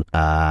drawn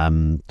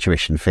on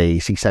tuition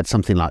fees, he said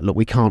something like, look,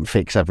 we can't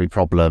fix every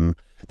problem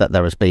that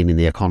there has been in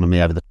the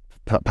economy over the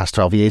past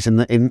 12 years in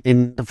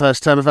the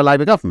first term of a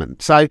Labour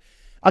government. So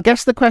I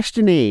guess the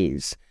question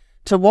is,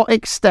 to what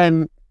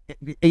extent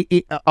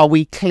are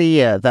we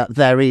clear that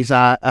there is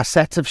a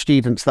set of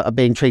students that are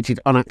being treated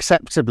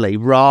unacceptably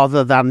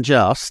rather than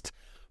just,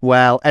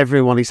 well,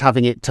 everyone is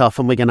having it tough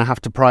and we're going to have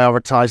to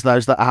prioritise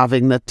those that are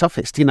having the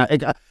toughest?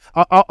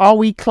 Are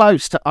we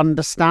close to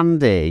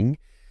understanding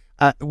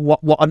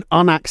what an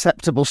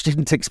unacceptable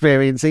student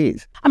experience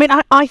is? I mean,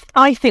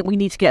 I think we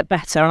need to get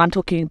better, and I'm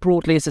talking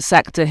broadly as a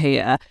sector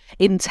here,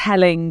 in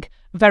telling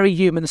very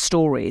human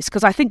stories,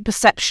 because I think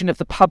perception of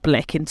the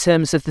public in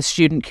terms of the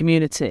student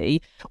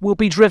community will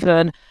be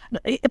driven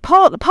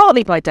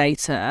partly by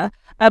data,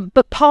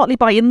 but partly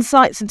by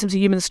insights in terms of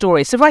human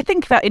stories. So if I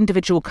think about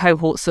individual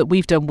cohorts that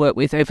we've done work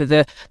with over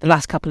the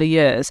last couple of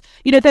years,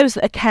 those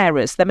that are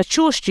carers, they're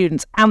mature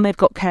students and they've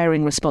got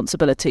caring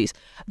responsibilities.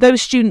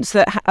 Those students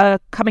that are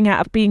coming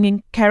out of being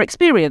in care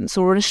experience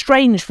or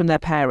estranged from their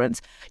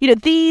parents,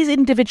 these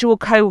individual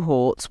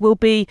cohorts will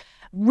be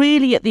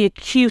really at the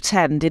acute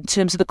end in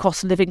terms of the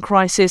cost of living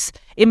crisis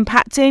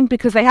impacting,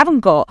 because they haven't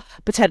got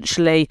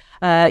potentially,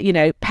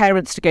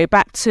 parents to go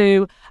back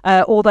to,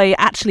 or they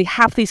actually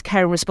have these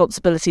caring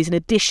responsibilities in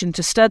addition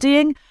to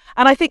studying.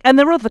 And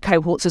there are other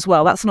cohorts as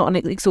well. That's not an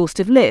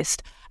exhaustive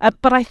list.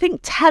 But I think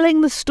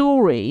telling the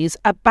stories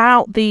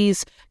about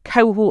these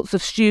cohorts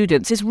of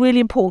students is really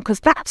important,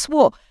 because that's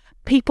what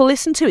people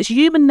listen to. It's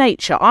human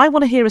nature. I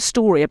want to hear a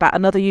story about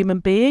another human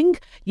being.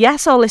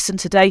 Yes, I'll listen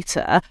to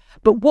data,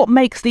 but what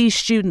makes these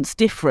students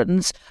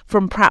different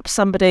from perhaps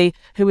somebody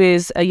who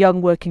is a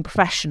young working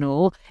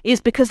professional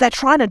is because they're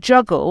trying to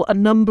juggle a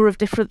number of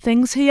different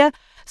things here.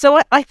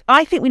 So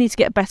I think we need to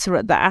get better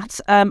at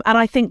that. And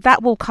I think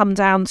that will come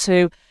down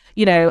to,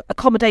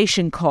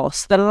 accommodation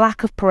costs, the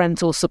lack of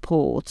parental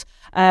support,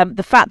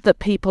 the fact that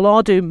people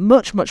are doing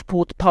much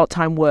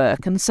part-time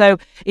work. And so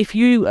if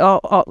you are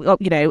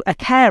a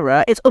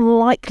carer, it's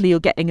unlikely you're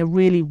getting a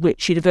really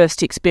rich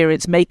university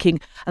experience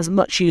making as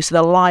much use of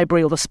the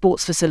library or the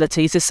sports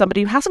facilities as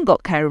somebody who hasn't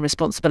got caring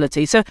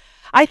responsibility. So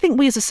I think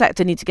we as a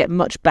sector need to get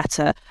much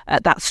better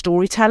at that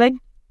storytelling.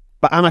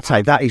 But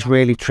Amate, that is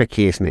really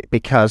tricky, isn't it?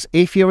 Because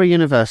if you're a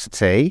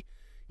university,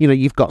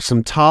 you've got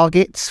some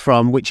targets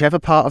from whichever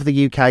part of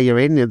the UK you're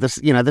in. There's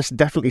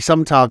definitely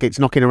some targets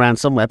knocking around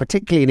somewhere,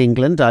 particularly in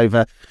England,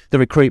 over the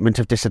recruitment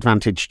of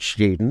disadvantaged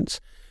students.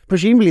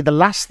 Presumably, the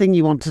last thing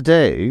you want to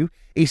do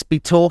is be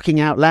talking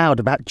out loud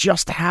about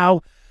just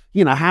how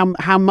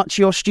much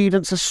your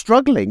students are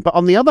struggling. But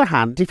on the other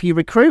hand, if you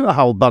recruit a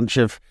whole bunch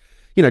of,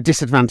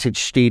 disadvantaged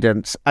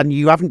students and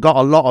you haven't got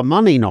a lot of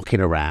money knocking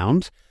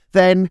around,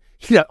 then,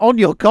 on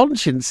your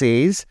conscience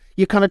is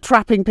you're kind of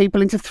trapping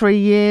people into 3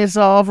 years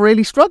of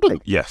really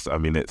struggling. Yes, I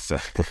mean it's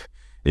as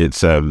you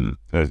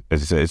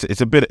say,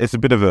 it's a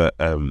bit of a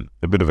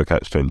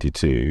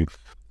catch-22.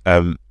 I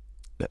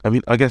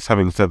mean, I guess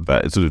having said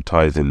that, it sort of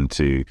ties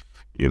into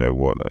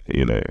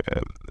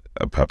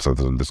perhaps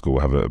others on the school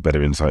have a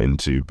better insight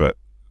into, but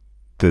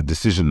the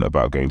decision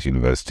about going to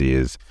university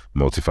is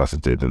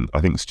multifaceted, and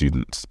I think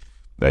students,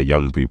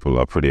 young people,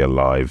 are pretty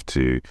alive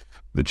to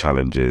the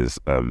challenges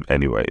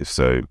anyway.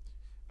 So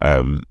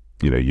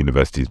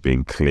universities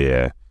being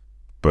clear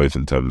both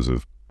in terms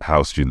of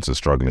how students are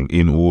struggling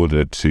in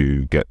order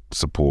to get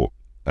support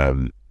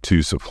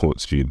to support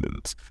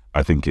students,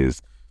 I think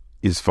is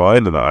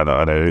fine, and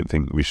I don't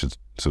think we should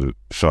sort of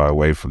shy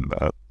away from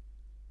that.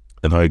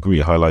 And I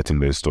agree, highlighting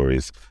those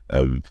stories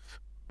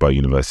by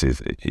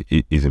universities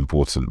is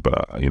important,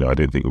 but I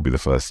don't think it will be the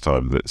first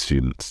time that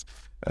students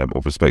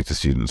or prospective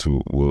students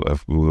will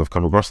have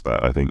come across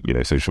that. I think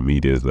social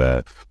media is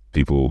there.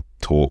 People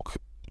talk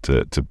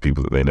to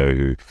people that they know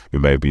who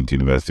may have been to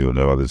university or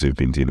know others who've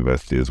been to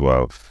university as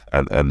well,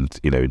 and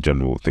in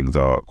general things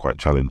are quite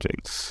challenging.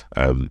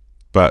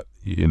 But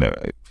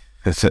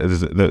there's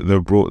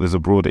a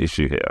broader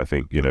issue here. I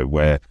think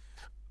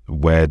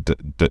where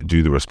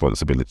do the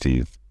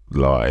responsibilities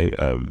lie?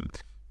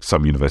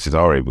 Some universities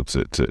are able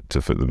to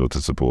foot the bill to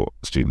support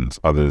students.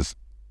 Others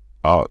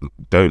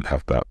don't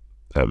have that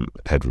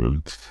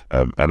headroom,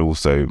 and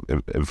also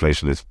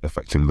inflation is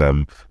affecting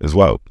them as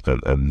well,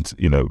 and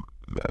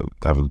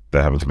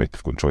they're having to make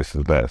difficult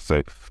choices there.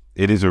 So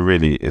it's a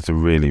really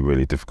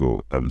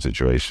difficult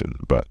situation,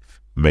 but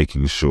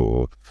making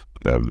sure,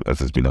 as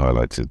has been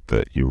highlighted,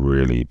 that you're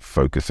really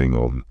focusing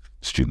on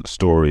student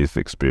stories,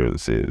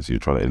 experiences, you're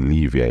trying to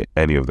alleviate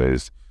any of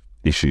those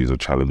issues or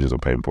challenges or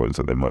pain points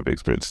that they might be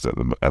experiencing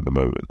at the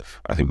moment,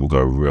 I think will go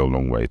a real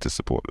long way to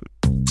support them.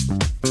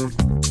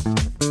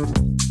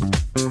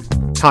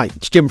 Hi,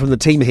 it's Jim from the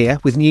team here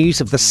with news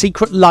of the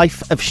secret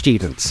life of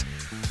students.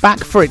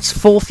 Back for its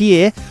 4th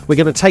year, we're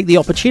going to take the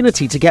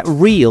opportunity to get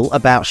real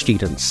about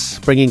students,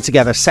 bringing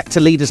together sector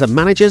leaders and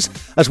managers,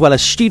 as well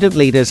as student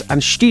leaders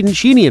and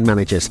students' union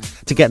managers,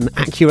 to get an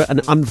accurate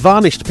and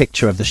unvarnished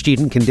picture of the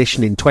student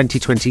condition in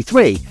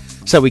 2023,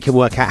 so we can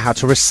work out how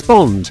to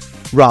respond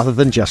rather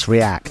than just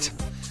react.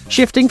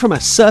 Shifting from a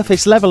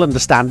surface-level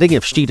understanding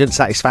of student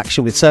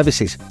satisfaction with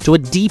services to a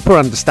deeper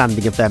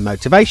understanding of their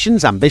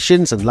motivations,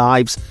 ambitions and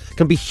lives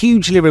can be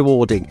hugely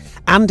rewarding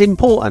and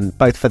important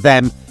both for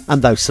them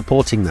and those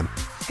supporting them.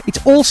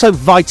 It's also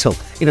vital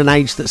in an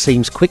age that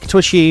seems quick to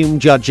assume,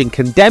 judge and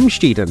condemn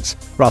students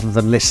rather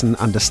than listen,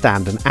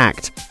 understand and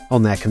act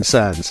on their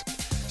concerns.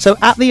 So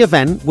at the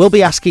event, we'll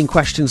be asking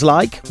questions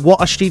like,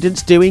 what are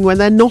students doing when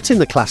they're not in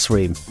the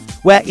classroom?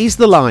 Where is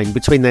the line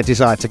between their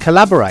desire to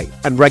collaborate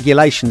and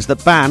regulations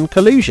that ban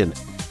collusion?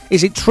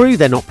 Is it true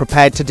they're not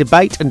prepared to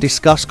debate and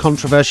discuss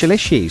controversial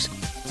issues?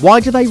 Why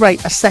do they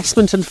rate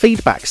assessment and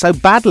feedback so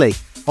badly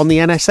on the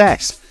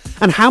NSS?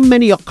 And how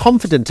many are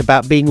confident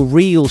about being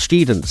real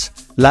students,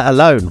 let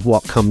alone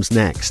what comes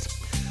next?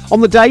 On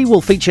the day,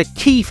 we'll feature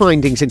key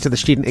findings into the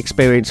student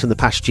experience from the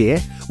past year.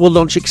 We'll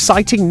launch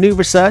exciting new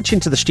research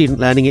into the student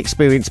learning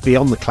experience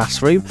beyond the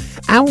classroom.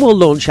 And we'll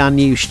launch our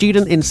new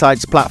student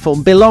insights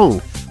platform, Belong,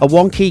 a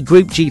wonky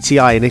Group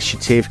GTI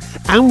initiative,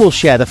 and we'll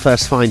share the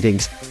first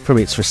findings from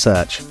its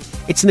research.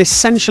 It's an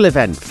essential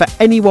event for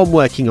anyone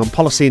working on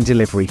policy and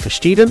delivery for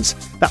students.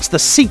 That's The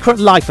Secret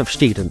Life of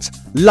Students,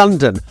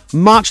 London,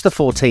 March the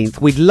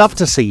 14th. We'd love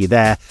to see you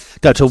there.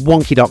 Go to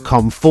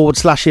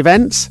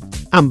wonky.com/events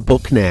and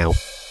book now.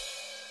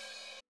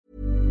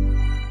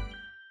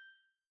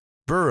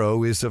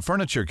 Burrow is a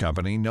furniture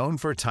company known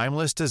for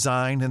timeless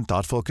design and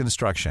thoughtful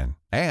construction,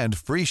 and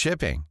free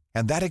shipping,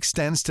 and that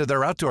extends to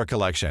their outdoor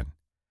collection.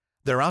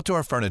 Their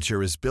outdoor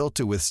furniture is built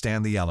to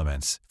withstand the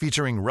elements,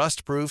 featuring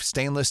rust-proof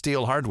stainless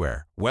steel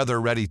hardware,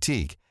 weather-ready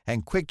teak,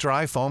 and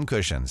quick-dry foam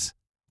cushions.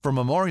 For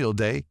Memorial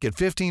Day, get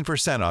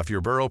 15% off your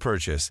Burrow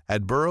purchase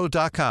at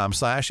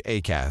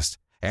burrow.com/acast,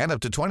 and up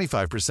to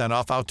 25%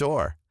 off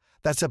outdoor.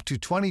 That's up to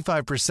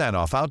 25%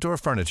 off outdoor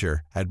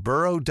furniture at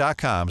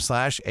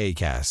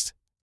burrow.com/acast.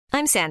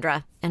 I'm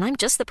Sandra, and I'm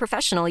just the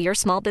professional your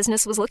small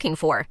business was looking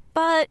for.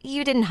 But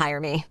you didn't hire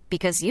me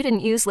because you didn't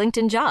use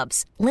LinkedIn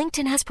Jobs.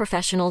 LinkedIn has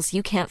professionals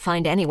you can't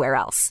find anywhere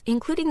else,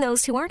 including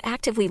those who aren't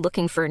actively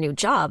looking for a new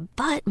job,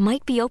 but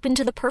might be open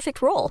to the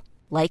perfect role,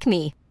 like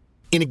me.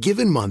 In a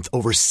given month,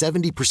 over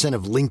 70%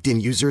 of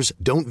LinkedIn users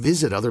don't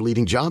visit other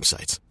leading job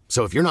sites.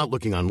 So if you're not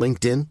looking on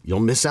LinkedIn, you'll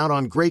miss out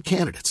on great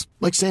candidates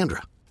like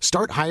Sandra.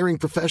 Start hiring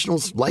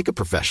professionals like a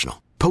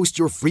professional. Post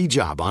your free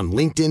job on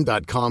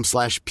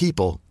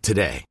linkedin.com/people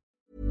today.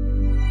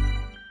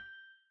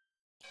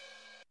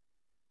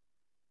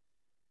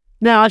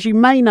 Now, as you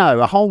may know,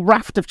 a whole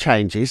raft of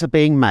changes are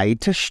being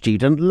made to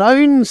student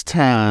loans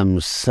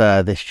terms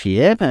this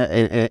year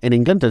in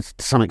England, to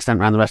some extent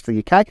around the rest of the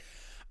UK.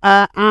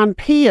 And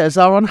peers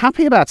are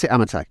unhappy about it,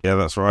 Amate. Yeah,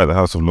 that's right. The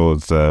House of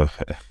Lords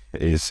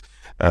is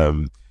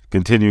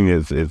continuing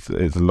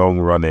its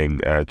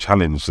long-running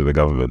challenge to the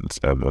government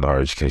on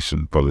higher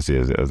education policy,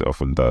 as it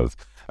often does.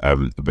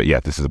 But yeah,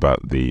 this is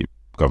about the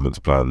government's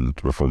planned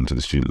reform to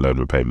the student loan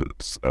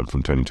repayments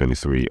from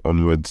 2023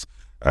 onwards.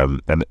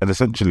 And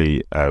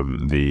essentially,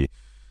 the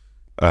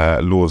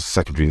Law's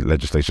Secondary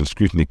Legislation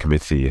Scrutiny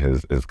Committee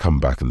has come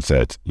back and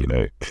said,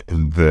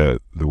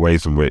 the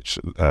ways in which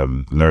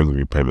lowering the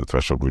repayment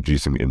threshold,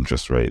 reducing the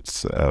interest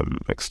rates,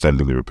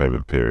 extending the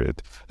repayment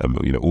period,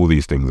 all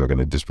these things are going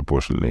to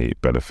disproportionately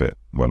benefit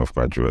well-off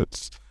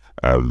graduates.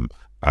 And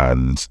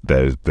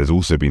there's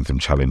also been some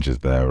challenges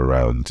there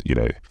around,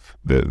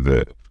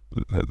 the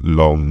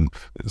long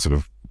sort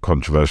of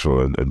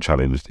controversial and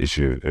challenged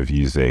issue of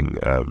using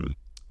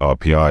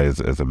RPI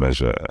as a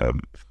measure of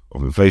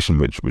inflation,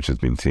 which has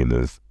been seen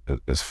as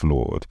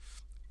flawed.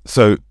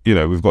 So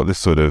we've got this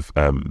sort of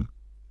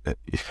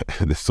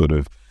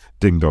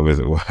ding dong, as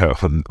it were,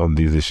 on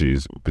these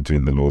issues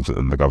between the Lords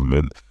and the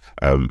government.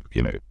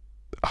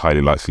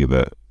 Highly likely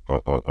that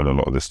on a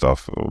lot of this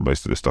stuff, or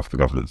most of this stuff, the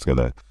government's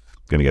gonna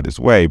get its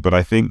way. But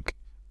I think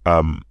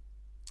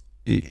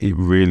it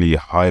really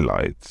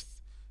highlights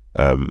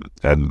and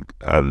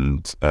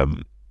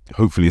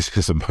hopefully it's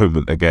just a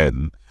moment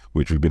again,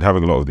 which we've been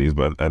having a lot of these,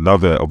 but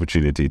another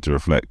opportunity to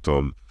reflect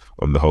on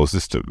the whole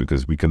system,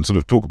 because we can sort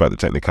of talk about the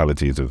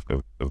technicalities of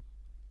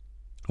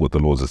what the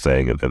laws are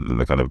saying and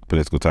the kind of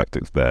political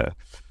tactics there,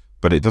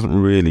 but it doesn't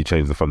really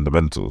change the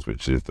fundamentals,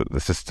 which is that the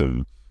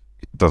system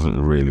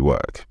doesn't really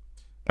work.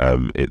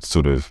 It's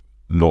sort of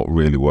not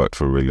really worked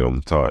for a really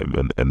long time,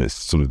 and it's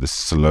sort of this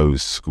slow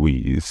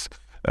squeeze,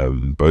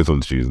 both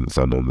on students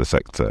and on the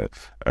sector,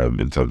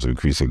 in terms of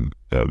increasing,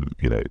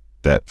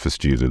 debt for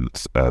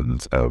students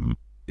and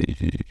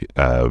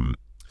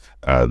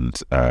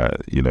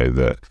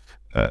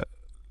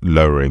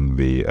lowering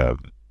the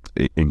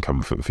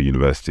income for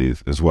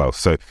universities as well.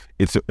 So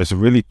it's a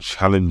really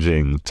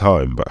challenging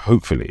time, but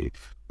hopefully,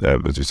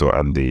 as we saw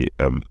Andy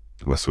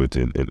Westwood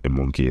in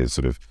Monkey has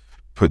sort of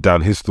put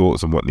down his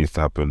thoughts on what needs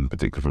to happen,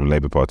 particularly from a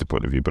Labour Party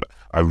point of view. But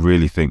I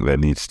really think there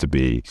needs to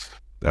be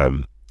a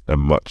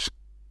much,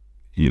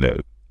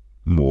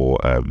 more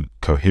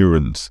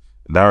coherent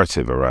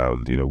narrative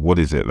around, what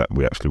is it that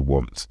we actually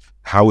want?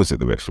 How is it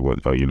that we actually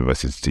want our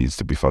universities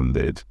to be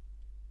funded?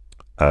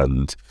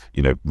 And,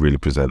 really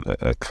present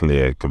a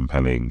clear,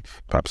 compelling,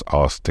 perhaps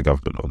ask to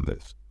government on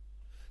this.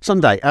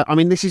 Sunday,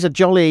 this is a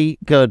jolly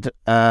good,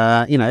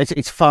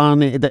 it's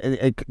fun,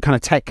 a kind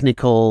of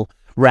technical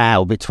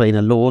row between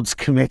a Lords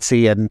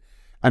committee and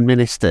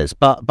ministers.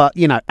 But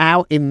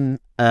out in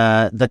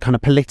the kind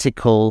of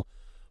political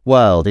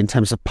world, in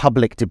terms of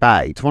public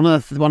debate, one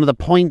of the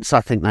points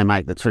I think they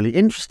make that's really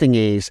interesting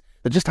is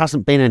there just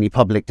hasn't been any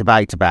public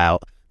debate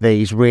about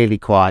these really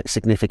quite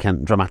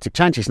significant, dramatic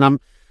changes. And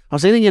I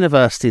was in a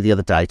university the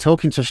other day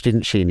talking to a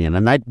students' union,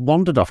 and they'd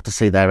wandered off to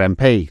see their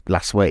MP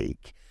last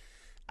week,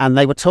 and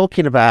they were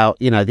talking about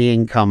the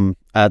income,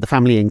 the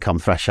family income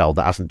threshold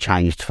that hasn't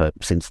changed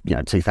since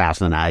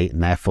 2008,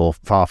 and therefore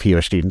far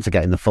fewer students are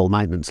getting the full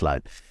maintenance loan.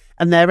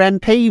 And their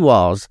MP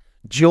was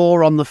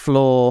jaw on the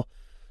floor,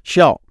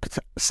 shocked,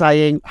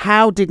 saying,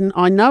 how didn't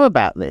I know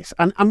about this?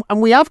 And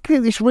we have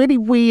this really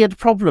weird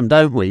problem,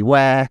 don't we,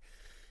 where,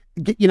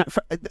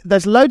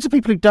 there's loads of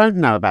people who don't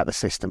know about the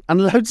system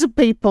and loads of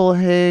people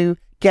who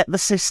get the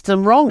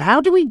system wrong. How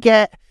do we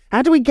get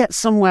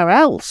somewhere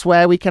else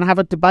where we can have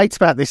a debate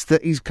about this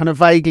that is kind of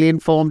vaguely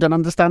informed and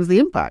understands the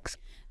impacts?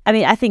 I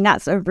mean, I think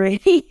that's a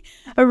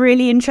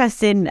really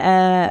interesting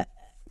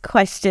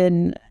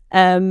question,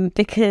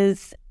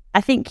 because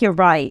I think you're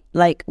right.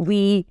 Like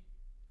we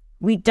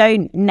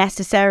don't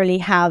necessarily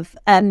have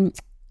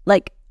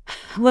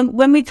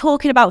when we're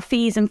talking about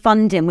fees and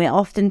funding, we're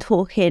often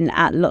talking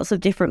at lots of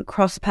different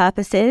cross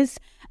purposes.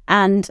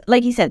 And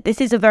like you said,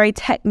 this is a very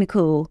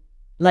technical,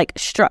 like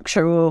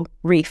structural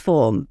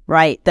reform,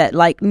 right? That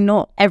like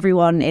not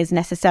everyone is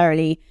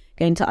necessarily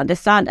going to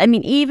understand. I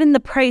mean, even the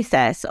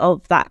process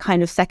of that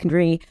kind of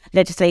secondary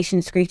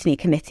legislation scrutiny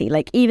committee,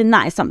 like even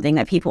that is something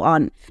that people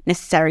aren't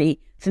necessarily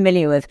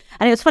familiar with.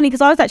 And it was funny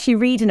because I was actually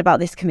reading about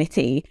this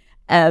committee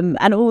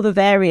and all the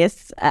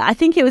various, I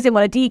think it was in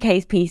one of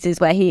DK's pieces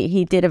where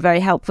he did a very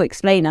helpful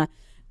explainer.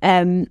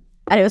 And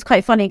it was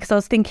quite funny because I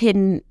was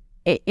thinking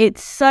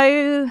it's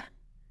so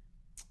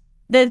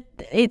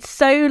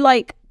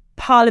like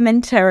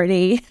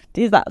parliamentarily,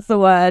 is that the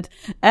word,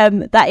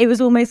 that it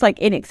was almost like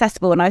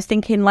inaccessible. And I was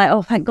thinking like,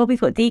 oh, thank God we've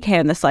got DK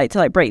on the site to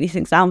like break these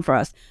things down for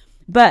us.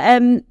 But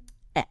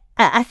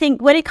I think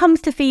when it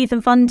comes to fees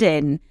and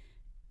funding,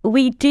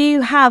 we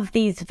do have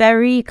these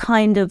very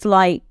kind of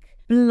like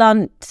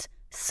blunt,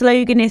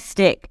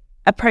 sloganistic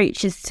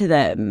approaches to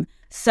them.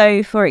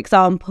 So, for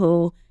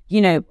example,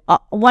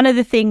 one of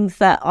the things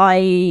that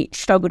I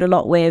struggled a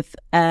lot with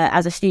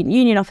as a student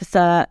union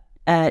officer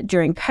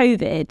during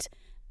COVID,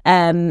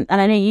 and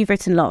I know you've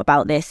written a lot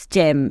about this,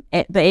 Jim,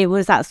 but it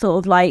was that sort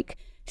of like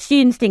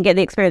students didn't get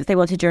the experience they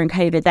wanted during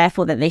COVID,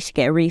 therefore that they should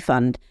get a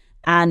refund.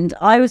 And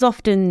I was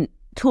often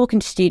talking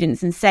to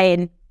students and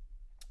saying,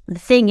 the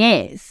thing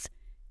is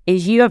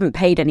you haven't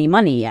paid any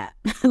money yet.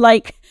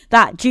 Like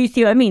that, do you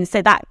see what I mean?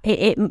 So that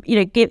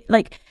give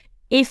like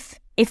if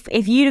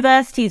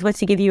universities were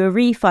to give you a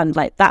refund,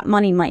 like that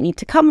money might need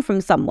to come from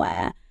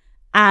somewhere.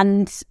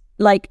 And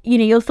like,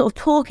 you're sort of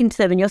talking to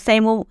them and you're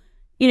saying, well,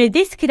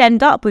 this could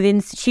end up with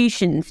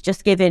institutions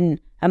just giving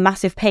a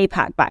massive pay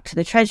pack back to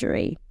the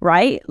Treasury,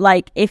 right?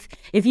 Like if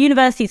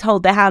universities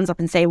hold their hands up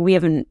and say, we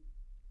haven't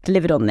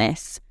delivered on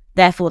this,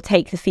 therefore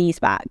take the fees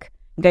back,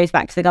 and goes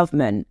back to the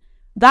government,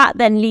 that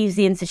then leaves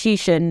the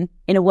institution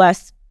in a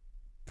worse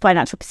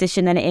financial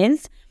position than it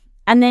is.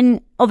 And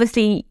then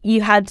obviously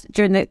you had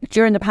during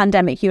the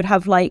pandemic, you would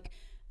have like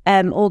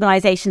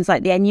organisations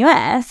like the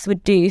NUS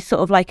would do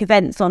sort of like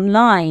events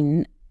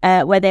online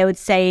where they would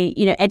say,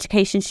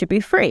 education should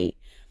be free.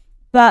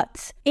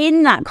 But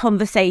in that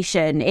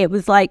conversation, it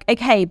was like,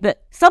 okay,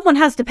 but someone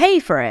has to pay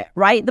for it,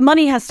 right? The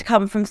money has to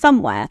come from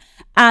somewhere.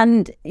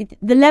 And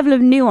the level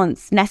of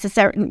nuance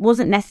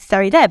wasn't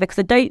necessary there, because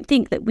I don't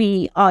think that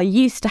we are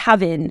used to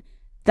having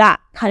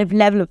that kind of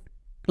level of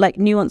like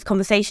nuanced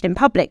conversation in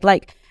public.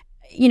 Like,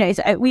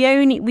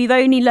 we've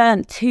only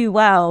learned too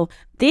well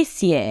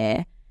this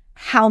year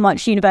how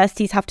much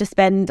universities have to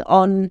spend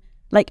on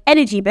like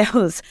energy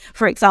bills,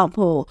 for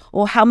example,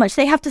 or how much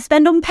they have to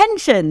spend on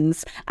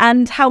pensions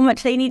and how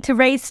much they need to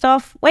raise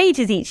staff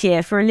wages each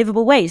year for a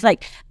livable wage.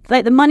 Like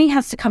the money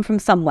has to come from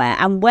somewhere,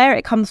 and where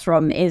it comes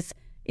from is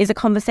a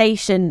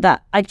conversation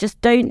that I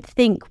just don't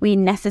think we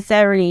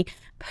necessarily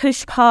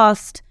push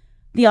past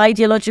the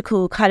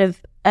ideological kind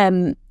of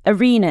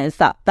arenas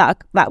that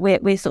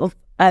we're sort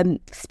of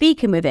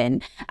speaking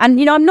within. And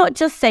I'm not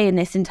just saying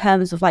this in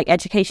terms of like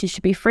education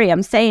should be free.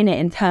 I'm saying it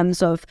in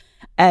terms of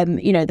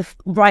the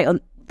right on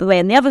the way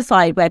on the other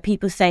side, where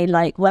people say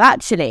like, well,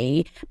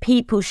 actually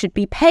people should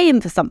be paying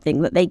for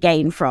something that they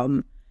gain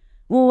from.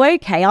 Well,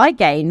 okay, I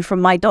gain from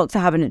my doctor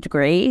having a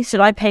degree. Should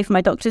I pay for my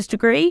doctor's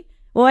degree?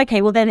 Well,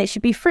 okay, well then it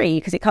should be free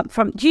because it comes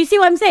from. Do you see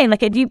what I'm saying?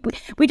 Like,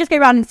 we just go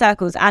around in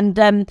circles. And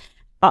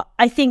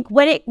I think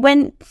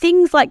when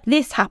things like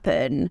this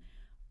happen,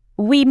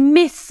 we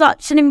miss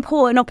such an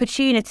important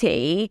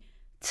opportunity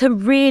to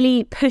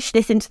really push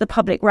this into the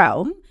public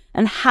realm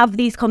and have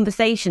these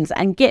conversations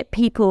and get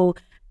people,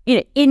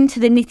 into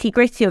the nitty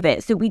gritty of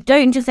it. So we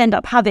don't just end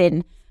up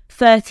having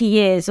 30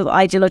 years of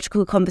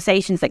ideological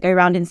conversations that go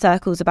around in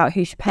circles about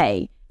who should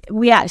pay.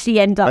 We actually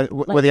end up...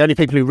 we're the only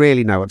people who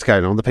really know what's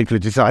going on, the people who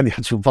design the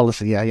actual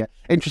policy. Yeah.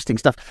 Interesting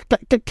stuff.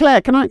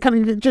 Claire, can I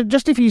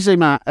just if you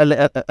zoom out a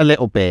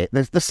little bit,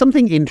 there's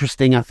something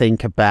interesting, I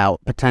think, about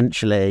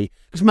potentially...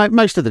 Because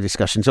most of the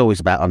discussion's always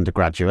about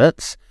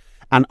undergraduates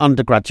and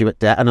undergraduate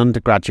debt and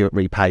undergraduate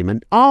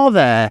repayment.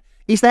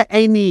 Is there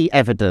any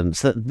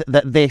evidence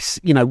that this,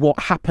 what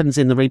happens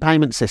in the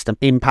repayment system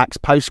impacts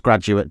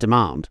postgraduate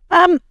demand?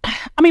 I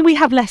mean, we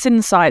have less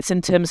insights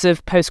in terms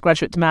of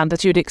postgraduate demand,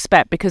 as you'd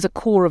expect, because a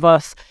core of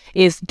us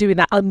is doing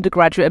that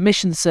undergraduate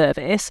admission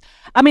service.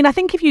 I mean, I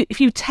think if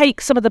you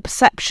take some of the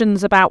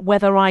perceptions about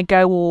whether I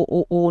go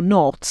or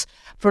not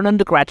for an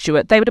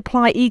undergraduate, they would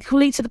apply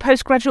equally to the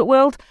postgraduate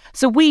world.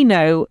 So we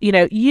know,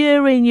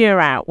 year in, year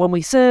out, when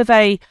we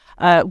survey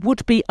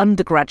would-be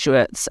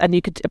undergraduates, and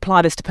you could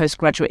apply this to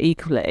postgraduate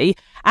equally,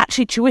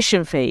 actually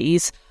tuition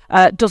fees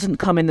doesn't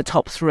come in the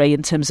top 3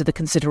 in terms of the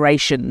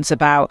considerations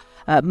about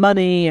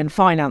money and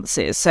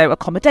finances. So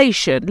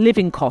accommodation,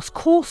 living costs,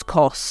 course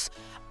costs,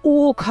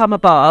 all come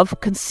above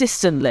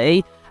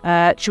consistently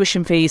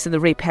tuition fees and the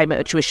repayment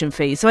of tuition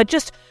fees. So I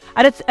just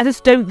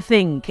don't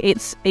think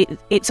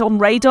it's on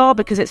radar,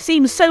 because it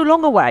seems so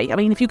long away. I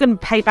mean, if you're going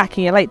to pay back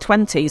in your late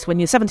 20s when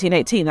you're 17,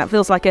 18, that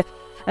feels like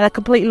a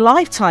complete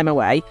lifetime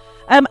away.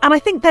 And I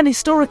think then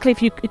historically,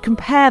 if you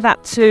compare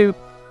that to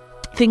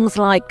things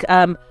like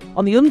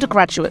on the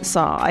undergraduate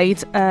side,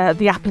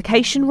 the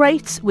application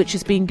rate, which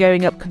has been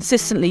going up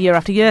consistently year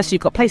after year. So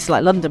you've got places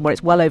like London where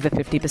it's well over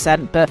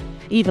 50%, but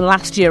even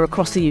last year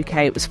across the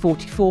UK it was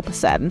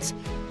 44%.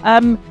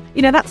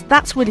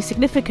 That's really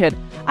significant.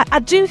 I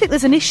do think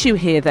there's an issue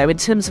here, though, in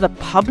terms of a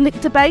public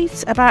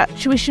debate about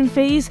tuition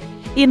fees,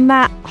 in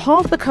that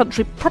half the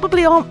country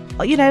probably aren't,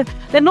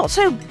 they're not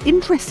so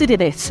interested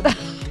in it.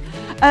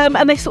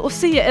 And they sort of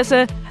see it as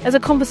a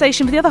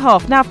conversation for the other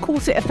half. Now, of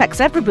course, it affects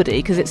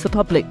everybody because it's the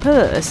public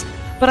purse.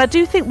 But I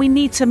do think we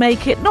need to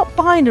make it not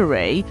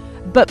binary,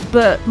 but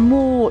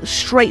more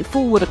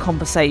straightforward a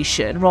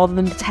conversation rather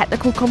than a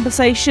technical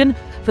conversation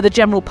for the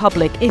general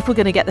public, if we're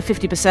going to get the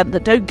 50%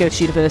 that don't go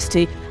to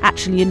university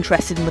actually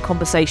interested in the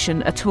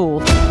conversation at all.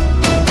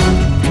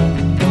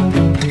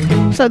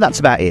 So that's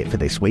about it for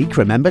this week.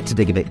 Remember to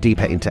dig a bit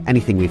deeper into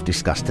anything we've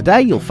discussed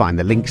today. You'll find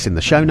the links in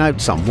the show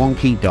notes on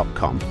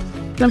wonky.com.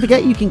 Don't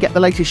forget, you can get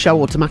the latest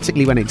show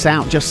automatically when it's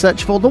out. Just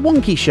search for The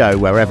Wonky Show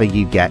wherever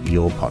you get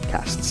your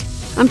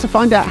podcasts. And to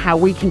find out how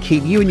we can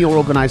keep you and your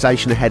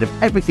organisation ahead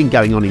of everything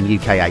going on in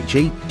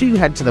UKHE, do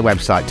head to the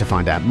website to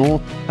find out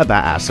more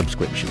about our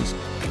subscriptions.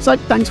 So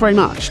thanks very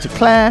much to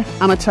Claire,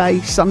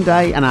 Amate,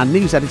 Sunday and our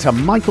news editor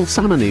Michael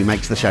Salmon, who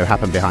makes the show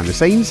happen behind the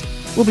scenes.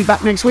 We'll be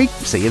back next week.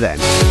 See you then.